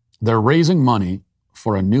 they're raising money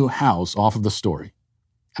for a new house off of the story.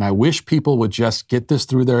 And I wish people would just get this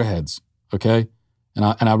through their heads, okay?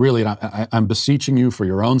 I'm beseeching you for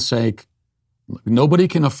your own sake. Nobody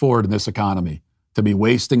can afford in this economy to be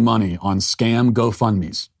wasting money on scam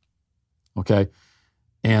GoFundMes, okay?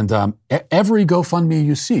 And every GoFundMe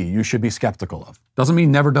you see, you should be skeptical of. Doesn't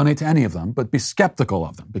mean never donate to any of them, but be skeptical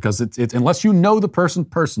of them, because it's unless you know the person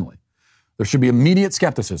personally, there should be immediate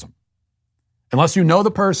skepticism. Unless you know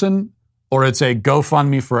the person, or it's a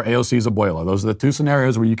GoFundMe for AOC's abuela. Those are the two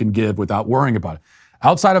scenarios where you can give without worrying about it.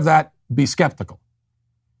 Outside of that, be skeptical.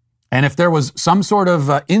 And if there was some sort of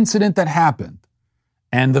incident that happened,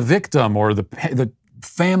 and the victim or the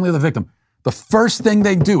family of the victim, the first thing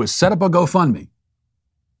they do is set up a GoFundMe.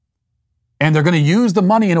 And they're going to use the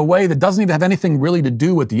money in a way that doesn't even have anything really to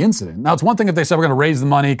do with the incident. Now, it's one thing if they said we're going to raise the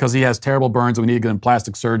money because he has terrible burns and we need to get him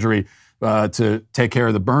plastic surgery to take care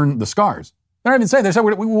of the scars. They don't even say, they said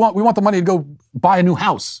we want the money to go buy a new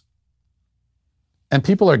house. And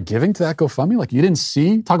people are giving to that GoFundMe? Like, you didn't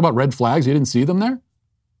see, talk about red flags, you didn't see them there?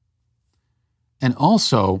 And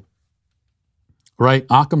also, right,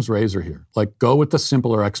 Occam's razor here. Like, go with the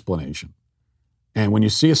simpler explanation. And when you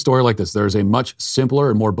see a story like this, there's a much simpler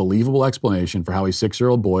and more believable explanation for how a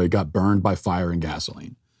 6-year-old boy got burned by fire and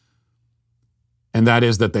gasoline. And that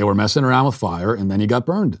is that they were messing around with fire and then he got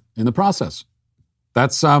burned in the process.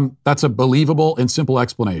 That's a believable and simple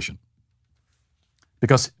explanation.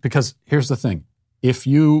 Because here's the thing. If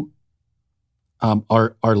you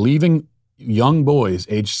are leaving young boys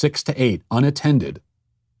aged 6 to 8 unattended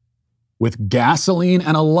with gasoline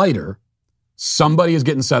and a lighter, somebody is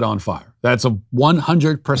getting set on fire. That's a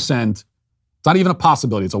 100%, it's not even a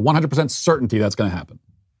possibility, it's a 100% certainty that's going to happen.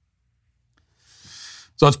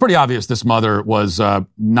 So it's pretty obvious this mother was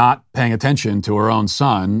not paying attention to her own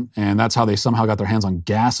son, and that's how they somehow got their hands on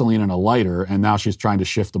gasoline and a lighter, and now she's trying to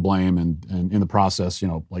shift the blame and in the process,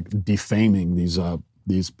 like defaming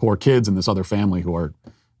these poor kids and this other family who are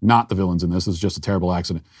not the villains in this. This is just a terrible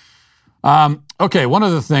accident. Okay, one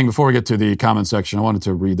other thing before we get to the comment section, I wanted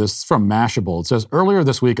to read this. It's from Mashable. It says, earlier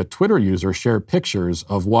this week, a Twitter user shared pictures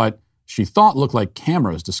of what she thought looked like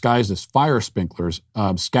cameras disguised as fire sprinklers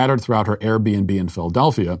scattered throughout her Airbnb in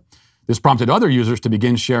Philadelphia. This prompted other users to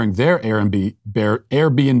begin sharing their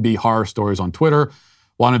Airbnb horror stories on Twitter,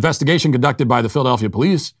 while an investigation conducted by the Philadelphia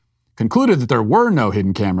police concluded that there were no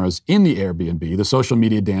hidden cameras in the Airbnb. The social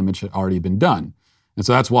media damage had already been done. And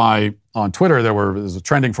so that's why on Twitter it was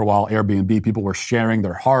trending for a while, Airbnb. People were sharing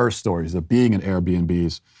their horror stories of being in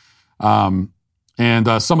Airbnbs.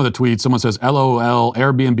 And some of the tweets, someone says, LOL,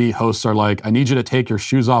 Airbnb hosts are like, I need you to take your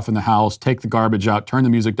shoes off in the house, take the garbage out, turn the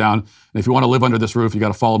music down. And if you want to live under this roof, you got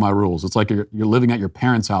to follow my rules. It's like you're living at your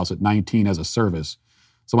parents' house at 19 as a service.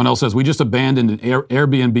 Someone else says, we just abandoned an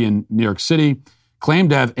Airbnb in New York City,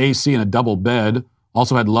 claimed to have AC and a double bed,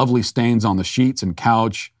 also had lovely stains on the sheets and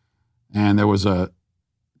couch. And there was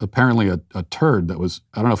apparently a turd that was,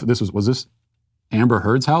 I don't know if this was this Amber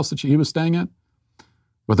Heard's house that he was staying at?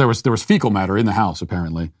 But there was fecal matter in the house,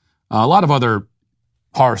 apparently. A lot of other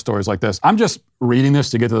horror stories like this. I'm just reading this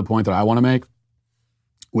to get to the point that I want to make,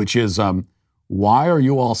 which is, why are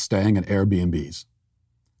you all staying at Airbnbs?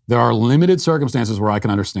 There are limited circumstances where I can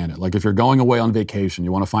understand it. Like if you're going away on vacation,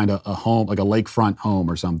 you want to find a home, like a lakefront home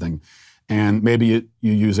or something, and maybe you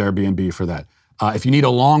use Airbnb for that. If you need a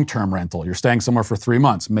long-term rental, you're staying somewhere for 3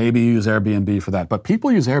 months, maybe you use Airbnb for that. But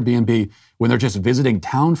people use Airbnb when they're just visiting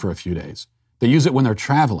town for a few days. They use it when they're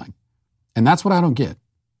traveling. And that's what I don't get.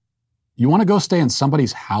 You want to go stay in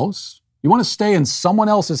somebody's house You want to stay in someone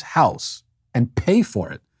else's house and pay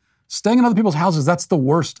for it. Staying in other people's houses, that's the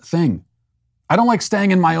worst thing. I don't like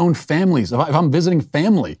staying in my own families. If I'm visiting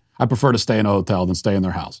family, I prefer to stay in a hotel than stay in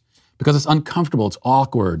their house because it's uncomfortable, it's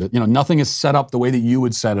awkward. Nothing is set up the way that you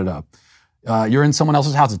would set it up. You're in someone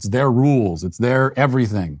else's house. It's their rules. It's their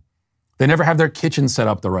everything. They never have their kitchen set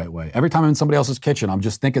up the right way. Every time I'm in somebody else's kitchen, I'm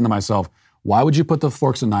just thinking to myself, why would you put the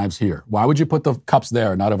forks and knives here? Why would you put the cups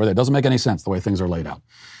there, not over there? It doesn't make any sense the way things are laid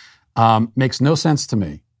out. Makes no sense to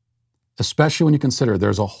me, especially when you consider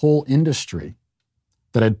there's a whole industry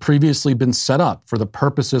that had previously been set up for the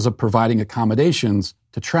purposes of providing accommodations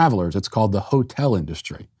to travelers. It's called the hotel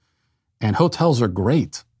industry. And hotels are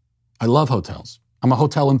great. I love hotels. I'm a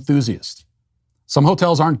hotel enthusiast. Some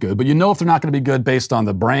hotels aren't good, but you know if they're not going to be good based on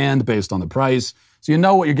the brand, based on the price. So you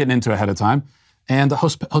know what you're getting into ahead of time. And the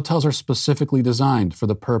hotels are specifically designed for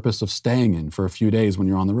the purpose of staying in for a few days when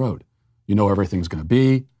you're on the road. You know where everything's going to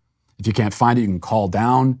be. If you can't find it, you can call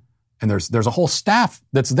down. And there's a whole staff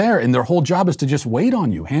that's there, and their whole job is to just wait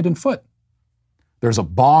on you, hand and foot. There's a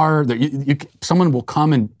bar. Someone will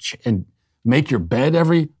come and make your bed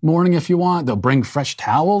every morning if you want. They'll bring fresh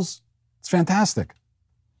towels. It's fantastic.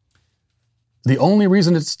 The only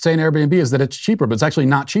reason it's staying Airbnb is that it's cheaper, but it's actually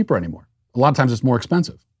not cheaper anymore. A lot of times it's more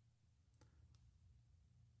expensive.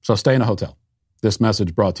 So stay in a hotel. This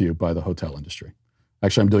message brought to you by the hotel industry.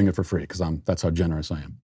 Actually, I'm doing it for free because that's how generous I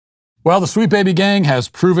am. Well, the Sweet Baby Gang has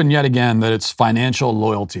proven yet again that its financial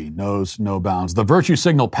loyalty knows no bounds. The Virtue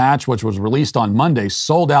Signal patch, which was released on Monday,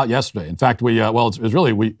 sold out yesterday. In fact,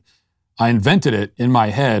 I invented it in my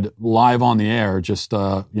head live on the air, just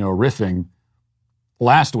riffing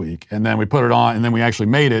last week, and then we put it on, and then we actually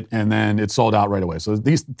made it, and then it sold out right away. So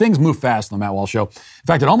these things move fast on the Matt Walsh Show. In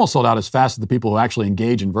fact, it almost sold out as fast as the people who actually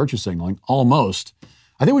engage in virtue signaling, almost.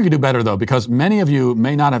 I think we could do better, though, because many of you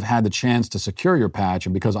may not have had the chance to secure your patch,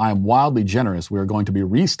 and because I am wildly generous, we are going to be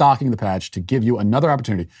restocking the patch to give you another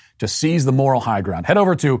opportunity to seize the moral high ground. Head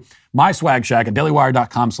over to my swag shack at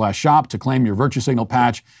dailywire.com/shop to claim your Virtue Signal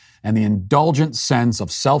patch and the indulgent sense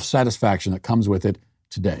of self-satisfaction that comes with it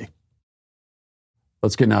today.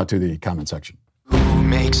 Let's get now to the comment section. Who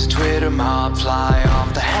makes a Twitter mob fly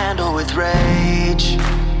off the handle with rage?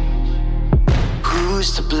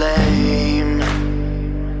 Who's to blame?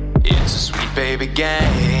 It's a Sweet Baby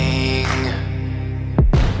Gang.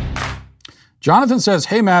 Jonathan says,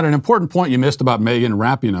 hey, Matt, an important point you missed about Megan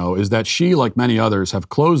Rapinoe is that she, like many others, have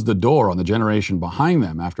closed the door on the generation behind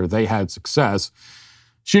them after they had success.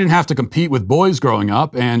 She didn't have to compete with boys growing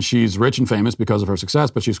up, and she's rich and famous because of her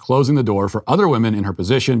success, but she's closing the door for other women in her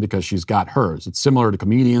position because she's got hers. It's similar to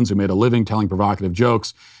comedians who made a living telling provocative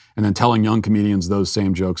jokes and then telling young comedians those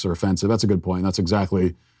same jokes are offensive. That's a good point. That's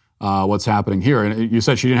exactly what's happening here. And you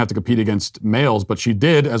said she didn't have to compete against males, but she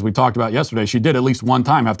did, as we talked about yesterday, she did at least one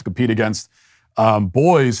time have to compete against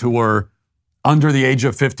boys who were under the age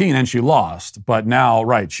of 15, and she lost. But now,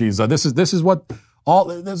 right, she's this is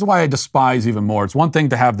why I despise even more. It's one thing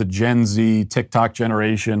to have the Gen Z, TikTok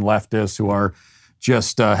generation leftists who are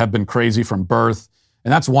just have been crazy from birth,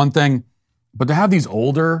 and that's one thing. But to have these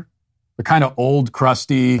older, the kind of old,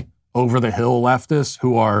 crusty, over-the-hill leftists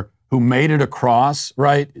who made it across,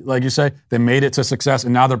 right? Like you say, they made it to success,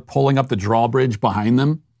 and now they're pulling up the drawbridge behind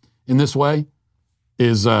them in this way,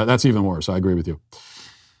 that's even worse. I agree with you.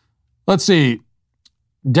 Let's see.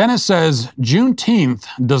 Dennis says, Juneteenth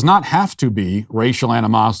does not have to be racial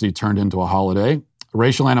animosity turned into a holiday.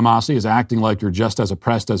 Racial animosity is acting like you're just as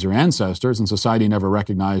oppressed as your ancestors, and society never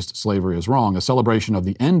recognized slavery as wrong. A celebration of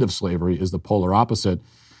the end of slavery is the polar opposite.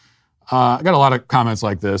 I got a lot of comments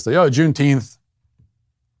like this. Juneteenth,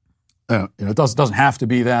 it doesn't have to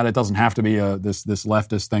be that. It doesn't have to be this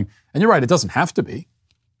leftist thing. And you're right, it doesn't have to be.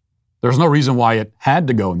 There's no reason why it had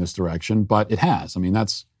to go in this direction, but it has. I mean,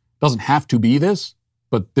 doesn't have to be this.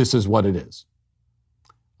 But this is what it is.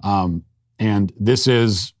 And this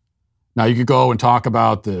is, now you could go and talk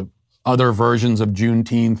about the other versions of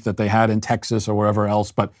Juneteenth that they had in Texas or wherever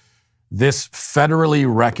else, but this federally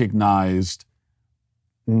recognized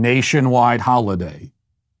nationwide holiday,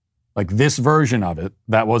 like this version of it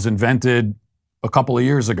that was invented a couple of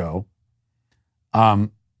years ago,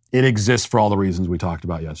 it exists for all the reasons we talked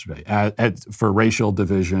about yesterday, for racial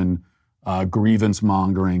division, grievance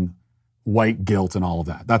mongering, white guilt, and all of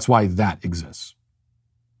that. That's why that exists.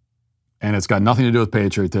 And it's got nothing to do with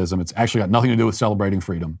patriotism. It's actually got nothing to do with celebrating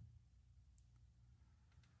freedom.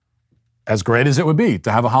 As great as it would be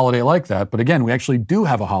to have a holiday like that, but again, we actually do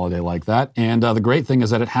have a holiday like that, and the great thing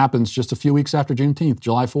is that it happens just a few weeks after Juneteenth,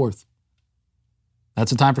 July 4th.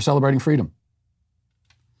 That's a time for celebrating freedom.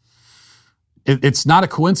 It's not a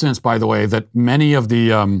coincidence, by the way, that many of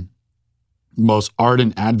the most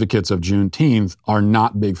ardent advocates of Juneteenth are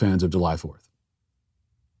not big fans of July 4th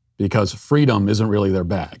because freedom isn't really their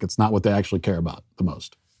bag. It's not what they actually care about the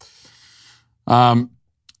most.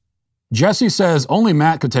 Jesse says, only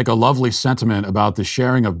Matt could take a lovely sentiment about the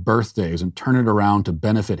sharing of birthdays and turn it around to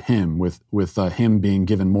benefit him with him being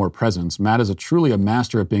given more presents. Matt is truly a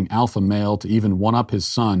master at being alpha male to even one-up his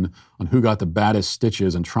son on who got the baddest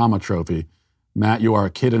stitches and trauma trophy. Matt, you are a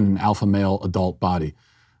kid in an alpha male adult body.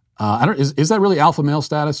 Is that really alpha male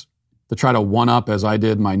status? To try to one-up, as I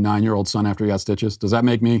did, my 9-year-old son after he got stitches? Does that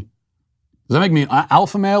make me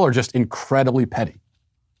alpha male or just incredibly petty?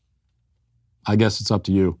 I guess it's up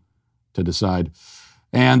to you to decide.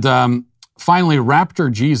 And finally,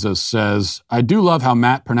 Raptor Jesus says, I do love how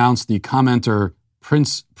Matt pronounced the commenter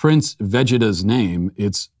Prince Vegeta's name.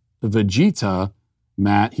 It's Vegeta,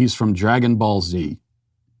 Matt. He's from Dragon Ball Z.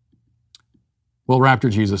 Well,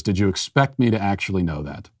 Raptor Jesus, did you expect me to actually know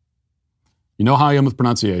that? You know how I am with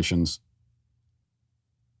pronunciations.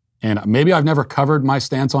 And maybe I've never covered my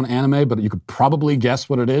stance on anime, but you could probably guess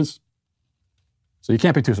what it is. So you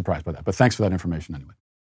can't be too surprised by that. But thanks for that information anyway.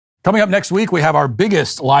 Coming up next week, we have our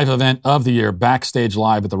biggest live event of the year, Backstage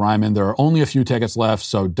Live at the Ryman. There are only a few tickets left,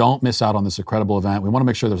 so don't miss out on this incredible event. We want to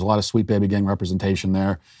make sure there's a lot of Sweet Baby Gang representation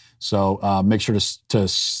there. So make sure to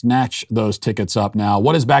snatch those tickets up now.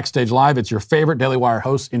 What is Backstage Live? It's your favorite Daily Wire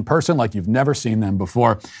hosts in person like you've never seen them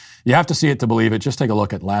before. You have to see it to believe it. Just take a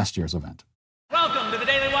look at last year's event. Welcome to the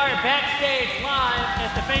Daily Wire Backstage Live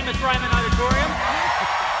at the famous Ryman Auditorium.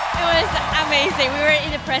 It was amazing. We were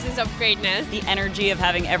in the presence of greatness. The energy of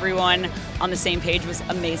having everyone on the same page was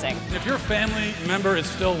amazing. If your family member is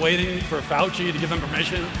still waiting for Fauci to give them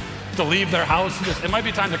permission to leave their house, it might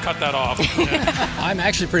be time to cut that off. I'm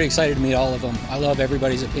actually pretty excited to meet all of them. I love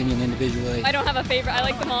everybody's opinion individually. I don't have a favorite. I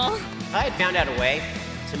like them all. I had found out a way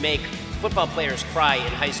to make football players cry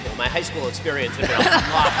in high school. My high school experience had been a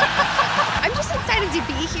lot. I'm just excited to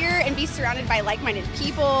be here and be surrounded by like-minded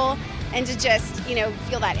people and to just,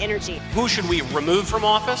 feel that energy. Who should we remove from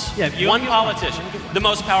office? One politician, the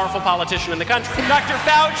most powerful politician in the country. Dr.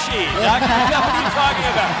 Fauci! What are you talking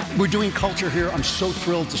about? We're doing culture here. I'm so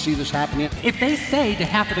thrilled to see this happening. If they say to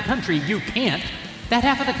half of the country, you can't, that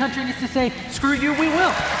half of the country needs to say, screw you, we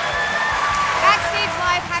will. Backstage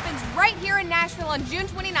Live happens right here in Nashville on June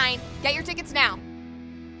 29th. Get your tickets now.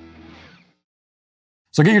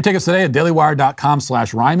 So get your tickets today at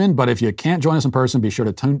dailywire.com/Ryman. But if you can't join us in person, be sure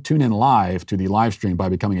to tune in live to the live stream by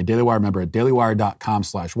becoming a Daily Wire member at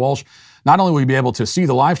dailywire.com/Walsh. Not only will you be able to see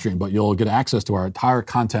the live stream, but you'll get access to our entire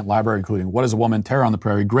content library, including What is a Woman, Terror on the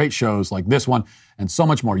Prairie, great shows like this one, and so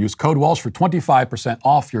much more. Use code Walsh for 25%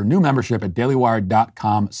 off your new membership at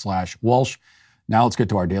dailywire.com/Walsh. Now let's get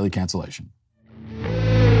to our daily cancellation.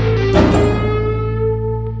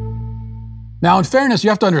 Now, in fairness,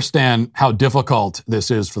 you have to understand how difficult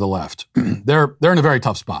this is for the left. They're in a very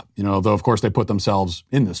tough spot, though, of course, they put themselves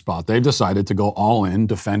in this spot. They've decided to go all in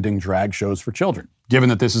defending drag shows for children. Given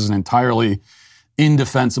that this is an entirely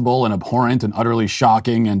indefensible and abhorrent and utterly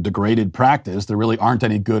shocking and degraded practice, there really aren't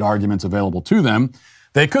any good arguments available to them.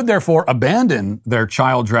 They could, therefore, abandon their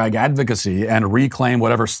child drag advocacy and reclaim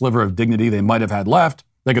whatever sliver of dignity they might have had left.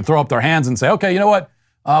 They could throw up their hands and say, okay, you know what?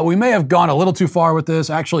 We may have gone a little too far with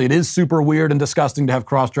this. Actually, it is super weird and disgusting to have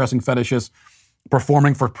cross-dressing fetishists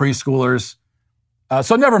performing for preschoolers.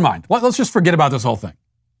 So never mind. Let's just forget about this whole thing.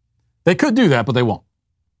 They could do that, but they won't.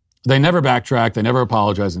 They never backtrack. They never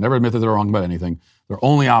apologize. They never admit that they're wrong about anything. Their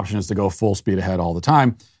only option is to go full speed ahead all the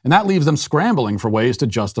time. And that leaves them scrambling for ways to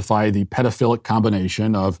justify the pedophilic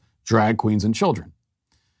combination of drag queens and children.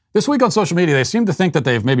 This week on social media, they seem to think that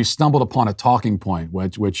they've maybe stumbled upon a talking point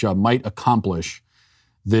which might accomplish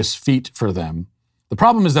this feat for them. The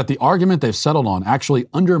problem is that the argument they've settled on actually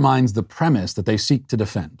undermines the premise that they seek to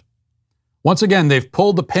defend. Once again, they've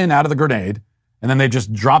pulled the pin out of the grenade and then they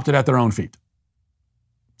just dropped it at their own feet.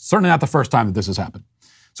 Certainly not the first time that this has happened.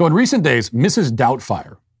 So in recent days, Mrs.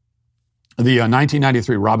 Doubtfire, the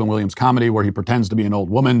 1993 Robin Williams comedy where he pretends to be an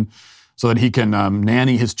old woman so that he can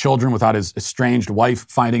nanny his children without his estranged wife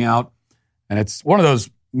finding out. And it's one of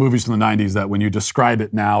those movies from the 90s that when you describe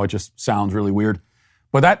it now, it just sounds really weird.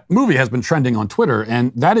 But that movie has been trending on Twitter,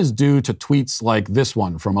 and that is due to tweets like this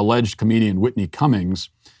one from alleged comedian Whitney Cummings,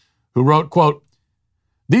 who wrote, quote,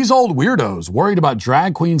 "These old weirdos worried about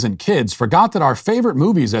drag queens and kids forgot that our favorite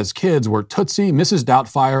movies as kids were Tootsie, Mrs.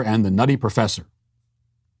 Doubtfire, and The Nutty Professor."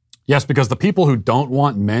 Yes, because the people who don't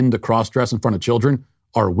want men to cross-dress in front of children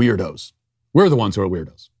are weirdos. We're the ones who are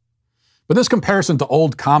weirdos. But this comparison to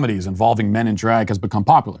old comedies involving men in drag has become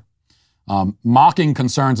popular. Mocking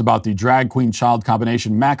concerns about the drag queen child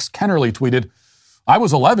combination, Max Kennerly tweeted, I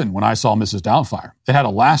was 11 when I saw Mrs. Doubtfire. It had a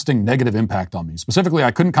lasting negative impact on me. Specifically,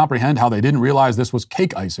 I couldn't comprehend how they didn't realize this was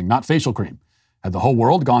cake icing, not facial cream. Had the whole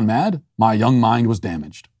world gone mad? My young mind was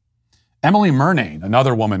damaged. Emily Murnane,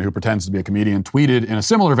 another woman who pretends to be a comedian, tweeted in a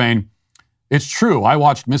similar vein, "It's true, I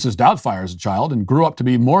watched Mrs. Doubtfire as a child and grew up to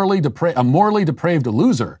be a morally depraved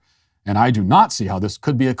loser, and I do not see how this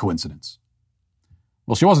could be a coincidence."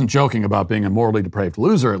 Well, she wasn't joking about being a morally depraved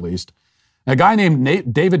loser, at least. A guy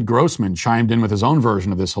named David Grossman chimed in with his own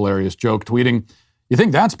version of this hilarious joke, tweeting, "You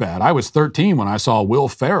think that's bad? I was 13 when I saw Will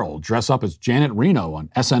Ferrell dress up as Janet Reno on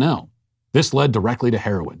SNL. This led directly to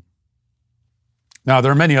heroin." Now,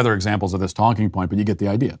 there are many other examples of this talking point, but you get the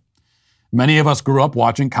idea. Many of us grew up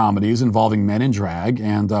watching comedies involving men in drag,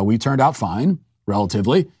 and we turned out fine,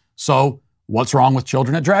 relatively. So what's wrong with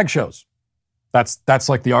children at drag shows? That's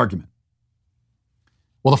like the argument.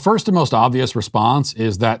 Well, the first and most obvious response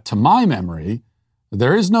is that, to my memory,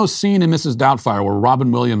 there is no scene in Mrs. Doubtfire where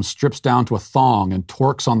Robin Williams strips down to a thong and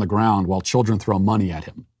torques on the ground while children throw money at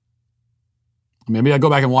him. Maybe I go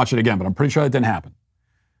back and watch it again, but I'm pretty sure that didn't happen.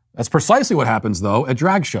 That's precisely what happens, though, at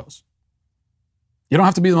drag shows. You don't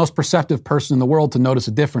have to be the most perceptive person in the world to notice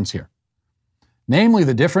a difference here. Namely,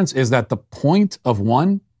 the difference is that the point of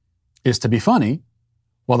one is to be funny,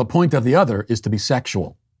 while the point of the other is to be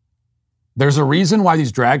sexual. There's a reason why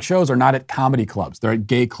these drag shows are not at comedy clubs. They're at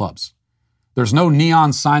gay clubs. There's no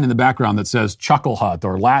neon sign in the background that says Chuckle Hut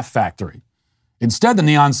or Laugh Factory. Instead, the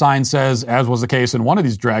neon sign says, as was the case in one of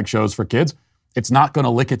these drag shows for kids, it's not going to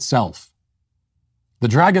lick itself. The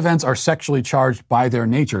drag events are sexually charged by their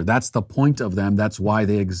nature. That's the point of them. That's why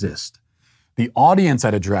they exist. The audience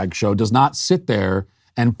at a drag show does not sit there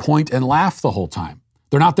and point and laugh the whole time.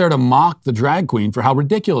 They're not there to mock the drag queen for how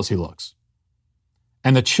ridiculous he looks.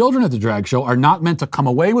 And the children at the drag show are not meant to come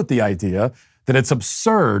away with the idea that it's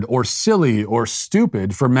absurd or silly or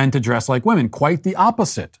stupid for men to dress like women. Quite the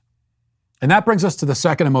opposite. And that brings us to the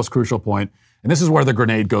second and most crucial point, and this is where the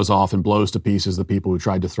grenade goes off and blows to pieces the people who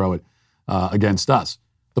tried to throw it against us.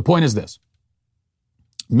 The point is this.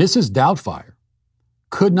 Mrs. Doubtfire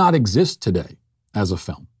could not exist today as a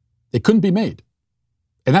film. It couldn't be made.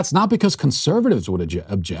 And that's not because conservatives would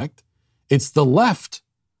object. It's the left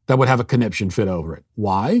that would have a conniption fit over it.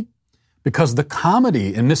 Why? Because the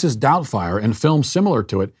comedy in Mrs. Doubtfire and films similar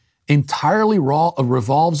to it entirely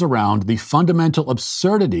revolves around the fundamental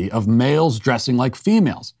absurdity of males dressing like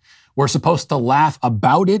females. We're supposed to laugh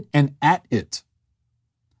about it and at it.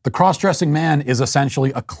 The cross-dressing man is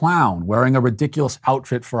essentially a clown wearing a ridiculous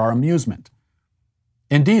outfit for our amusement.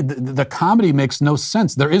 Indeed, the comedy makes no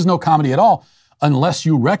sense. There is no comedy at all unless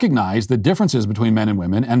you recognize the differences between men and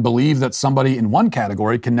women and believe that somebody in one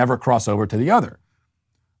category can never cross over to the other.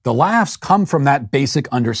 The laughs come from that basic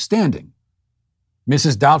understanding.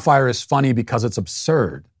 Mrs. Doubtfire is funny because it's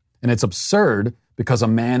absurd. And it's absurd because a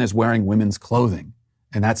man is wearing women's clothing.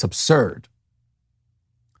 And that's absurd.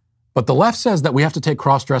 But the left says that we have to take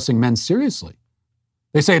cross-dressing men seriously.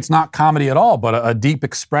 They say it's not comedy at all, but a deep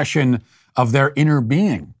expression of their inner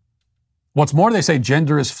being. What's more, they say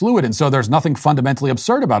gender is fluid, and so there's nothing fundamentally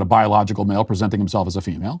absurd about a biological male presenting himself as a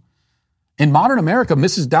female. In modern America,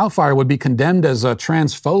 Mrs. Doubtfire would be condemned as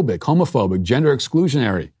transphobic, homophobic, gender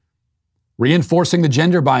exclusionary, reinforcing the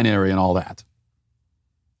gender binary and all that.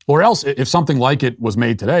 Or else, if something like it was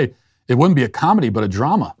made today, it wouldn't be a comedy, but a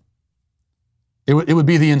drama. It would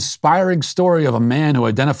be the inspiring story of a man who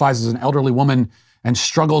identifies as an elderly woman and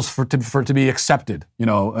struggles for to be accepted,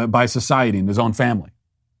 by society and his own family.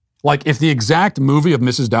 Like if the exact movie of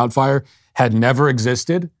Mrs. Doubtfire had never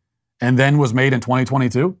existed and then was made in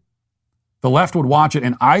 2022, the left would watch it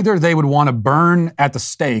and either they would want to burn at the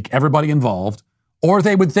stake everybody involved, or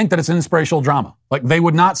they would think that it's an inspirational drama. Like they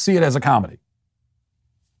would not see it as a comedy.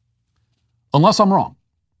 Unless I'm wrong.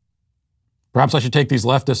 Perhaps I should take these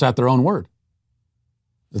leftists at their own word.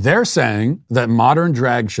 They're saying that modern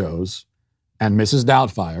drag shows and Mrs.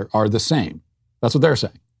 Doubtfire are the same. That's what they're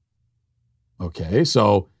saying. Okay,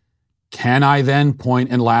 so can I then point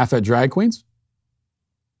and laugh at drag queens?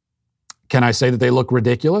 Can I say that they look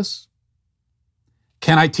ridiculous?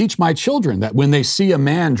 Can I teach my children that when they see a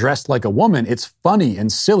man dressed like a woman, it's funny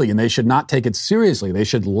and silly and they should not take it seriously? They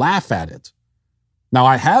should laugh at it. Now,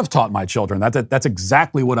 I have taught my children that's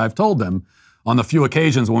exactly what I've told them on the few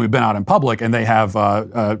occasions when we've been out in public and they have,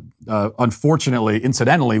 unfortunately,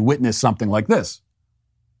 incidentally, witnessed something like this.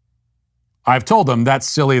 I've told them that's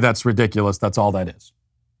silly, that's ridiculous, that's all that is.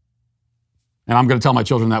 And I'm going to tell my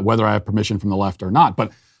children that whether I have permission from the left or not.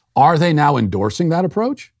 But are they now endorsing that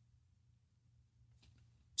approach?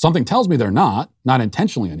 Something tells me they're not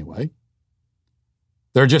intentionally anyway.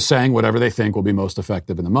 They're just saying whatever they think will be most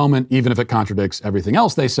effective in the moment, even if it contradicts everything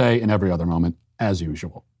else they say in every other moment as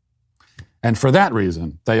usual. And for that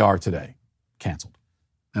reason, they are today canceled.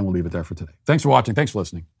 And we'll leave it there for today. Thanks for watching. Thanks for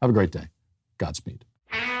listening. Have a great day. Godspeed.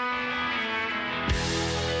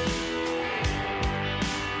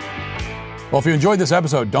 Well, if you enjoyed this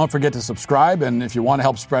episode, don't forget to subscribe. And if you want to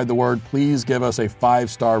help spread the word, please give us a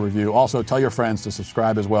 5-star review. Also, tell your friends to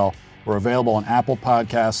subscribe as well. We're available on Apple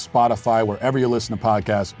Podcasts, Spotify, wherever you listen to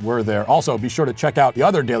podcasts. We're there. Also, be sure to check out the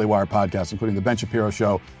other Daily Wire podcasts, including The Ben Shapiro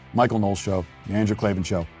Show, Michael Knowles Show, The Andrew Klavan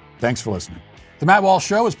Show. Thanks for listening. The Matt Walsh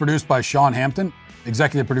Show is produced by Sean Hampton,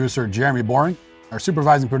 executive producer Jeremy Boring. Our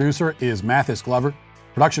supervising producer is Mathis Glover,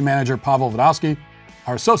 production manager Pavel Vodowski.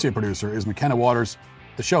 Our associate producer is McKenna Waters.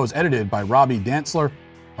 The show is edited by Robbie Dantzler.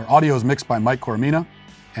 Our audio is mixed by Mike Coromina.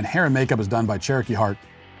 And hair and makeup is done by Cherokee Hart.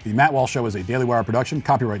 The Matt Walsh Show is a Daily Wire production.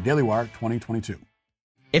 Copyright Daily Wire 2022.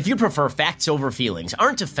 If you prefer facts over feelings,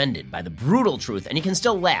 aren't offended by the brutal truth, and you can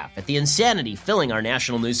still laugh at the insanity filling our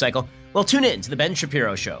national news cycle, well, tune in to The Ben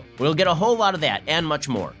Shapiro Show. We'll get a whole lot of that and much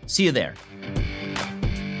more. See you there.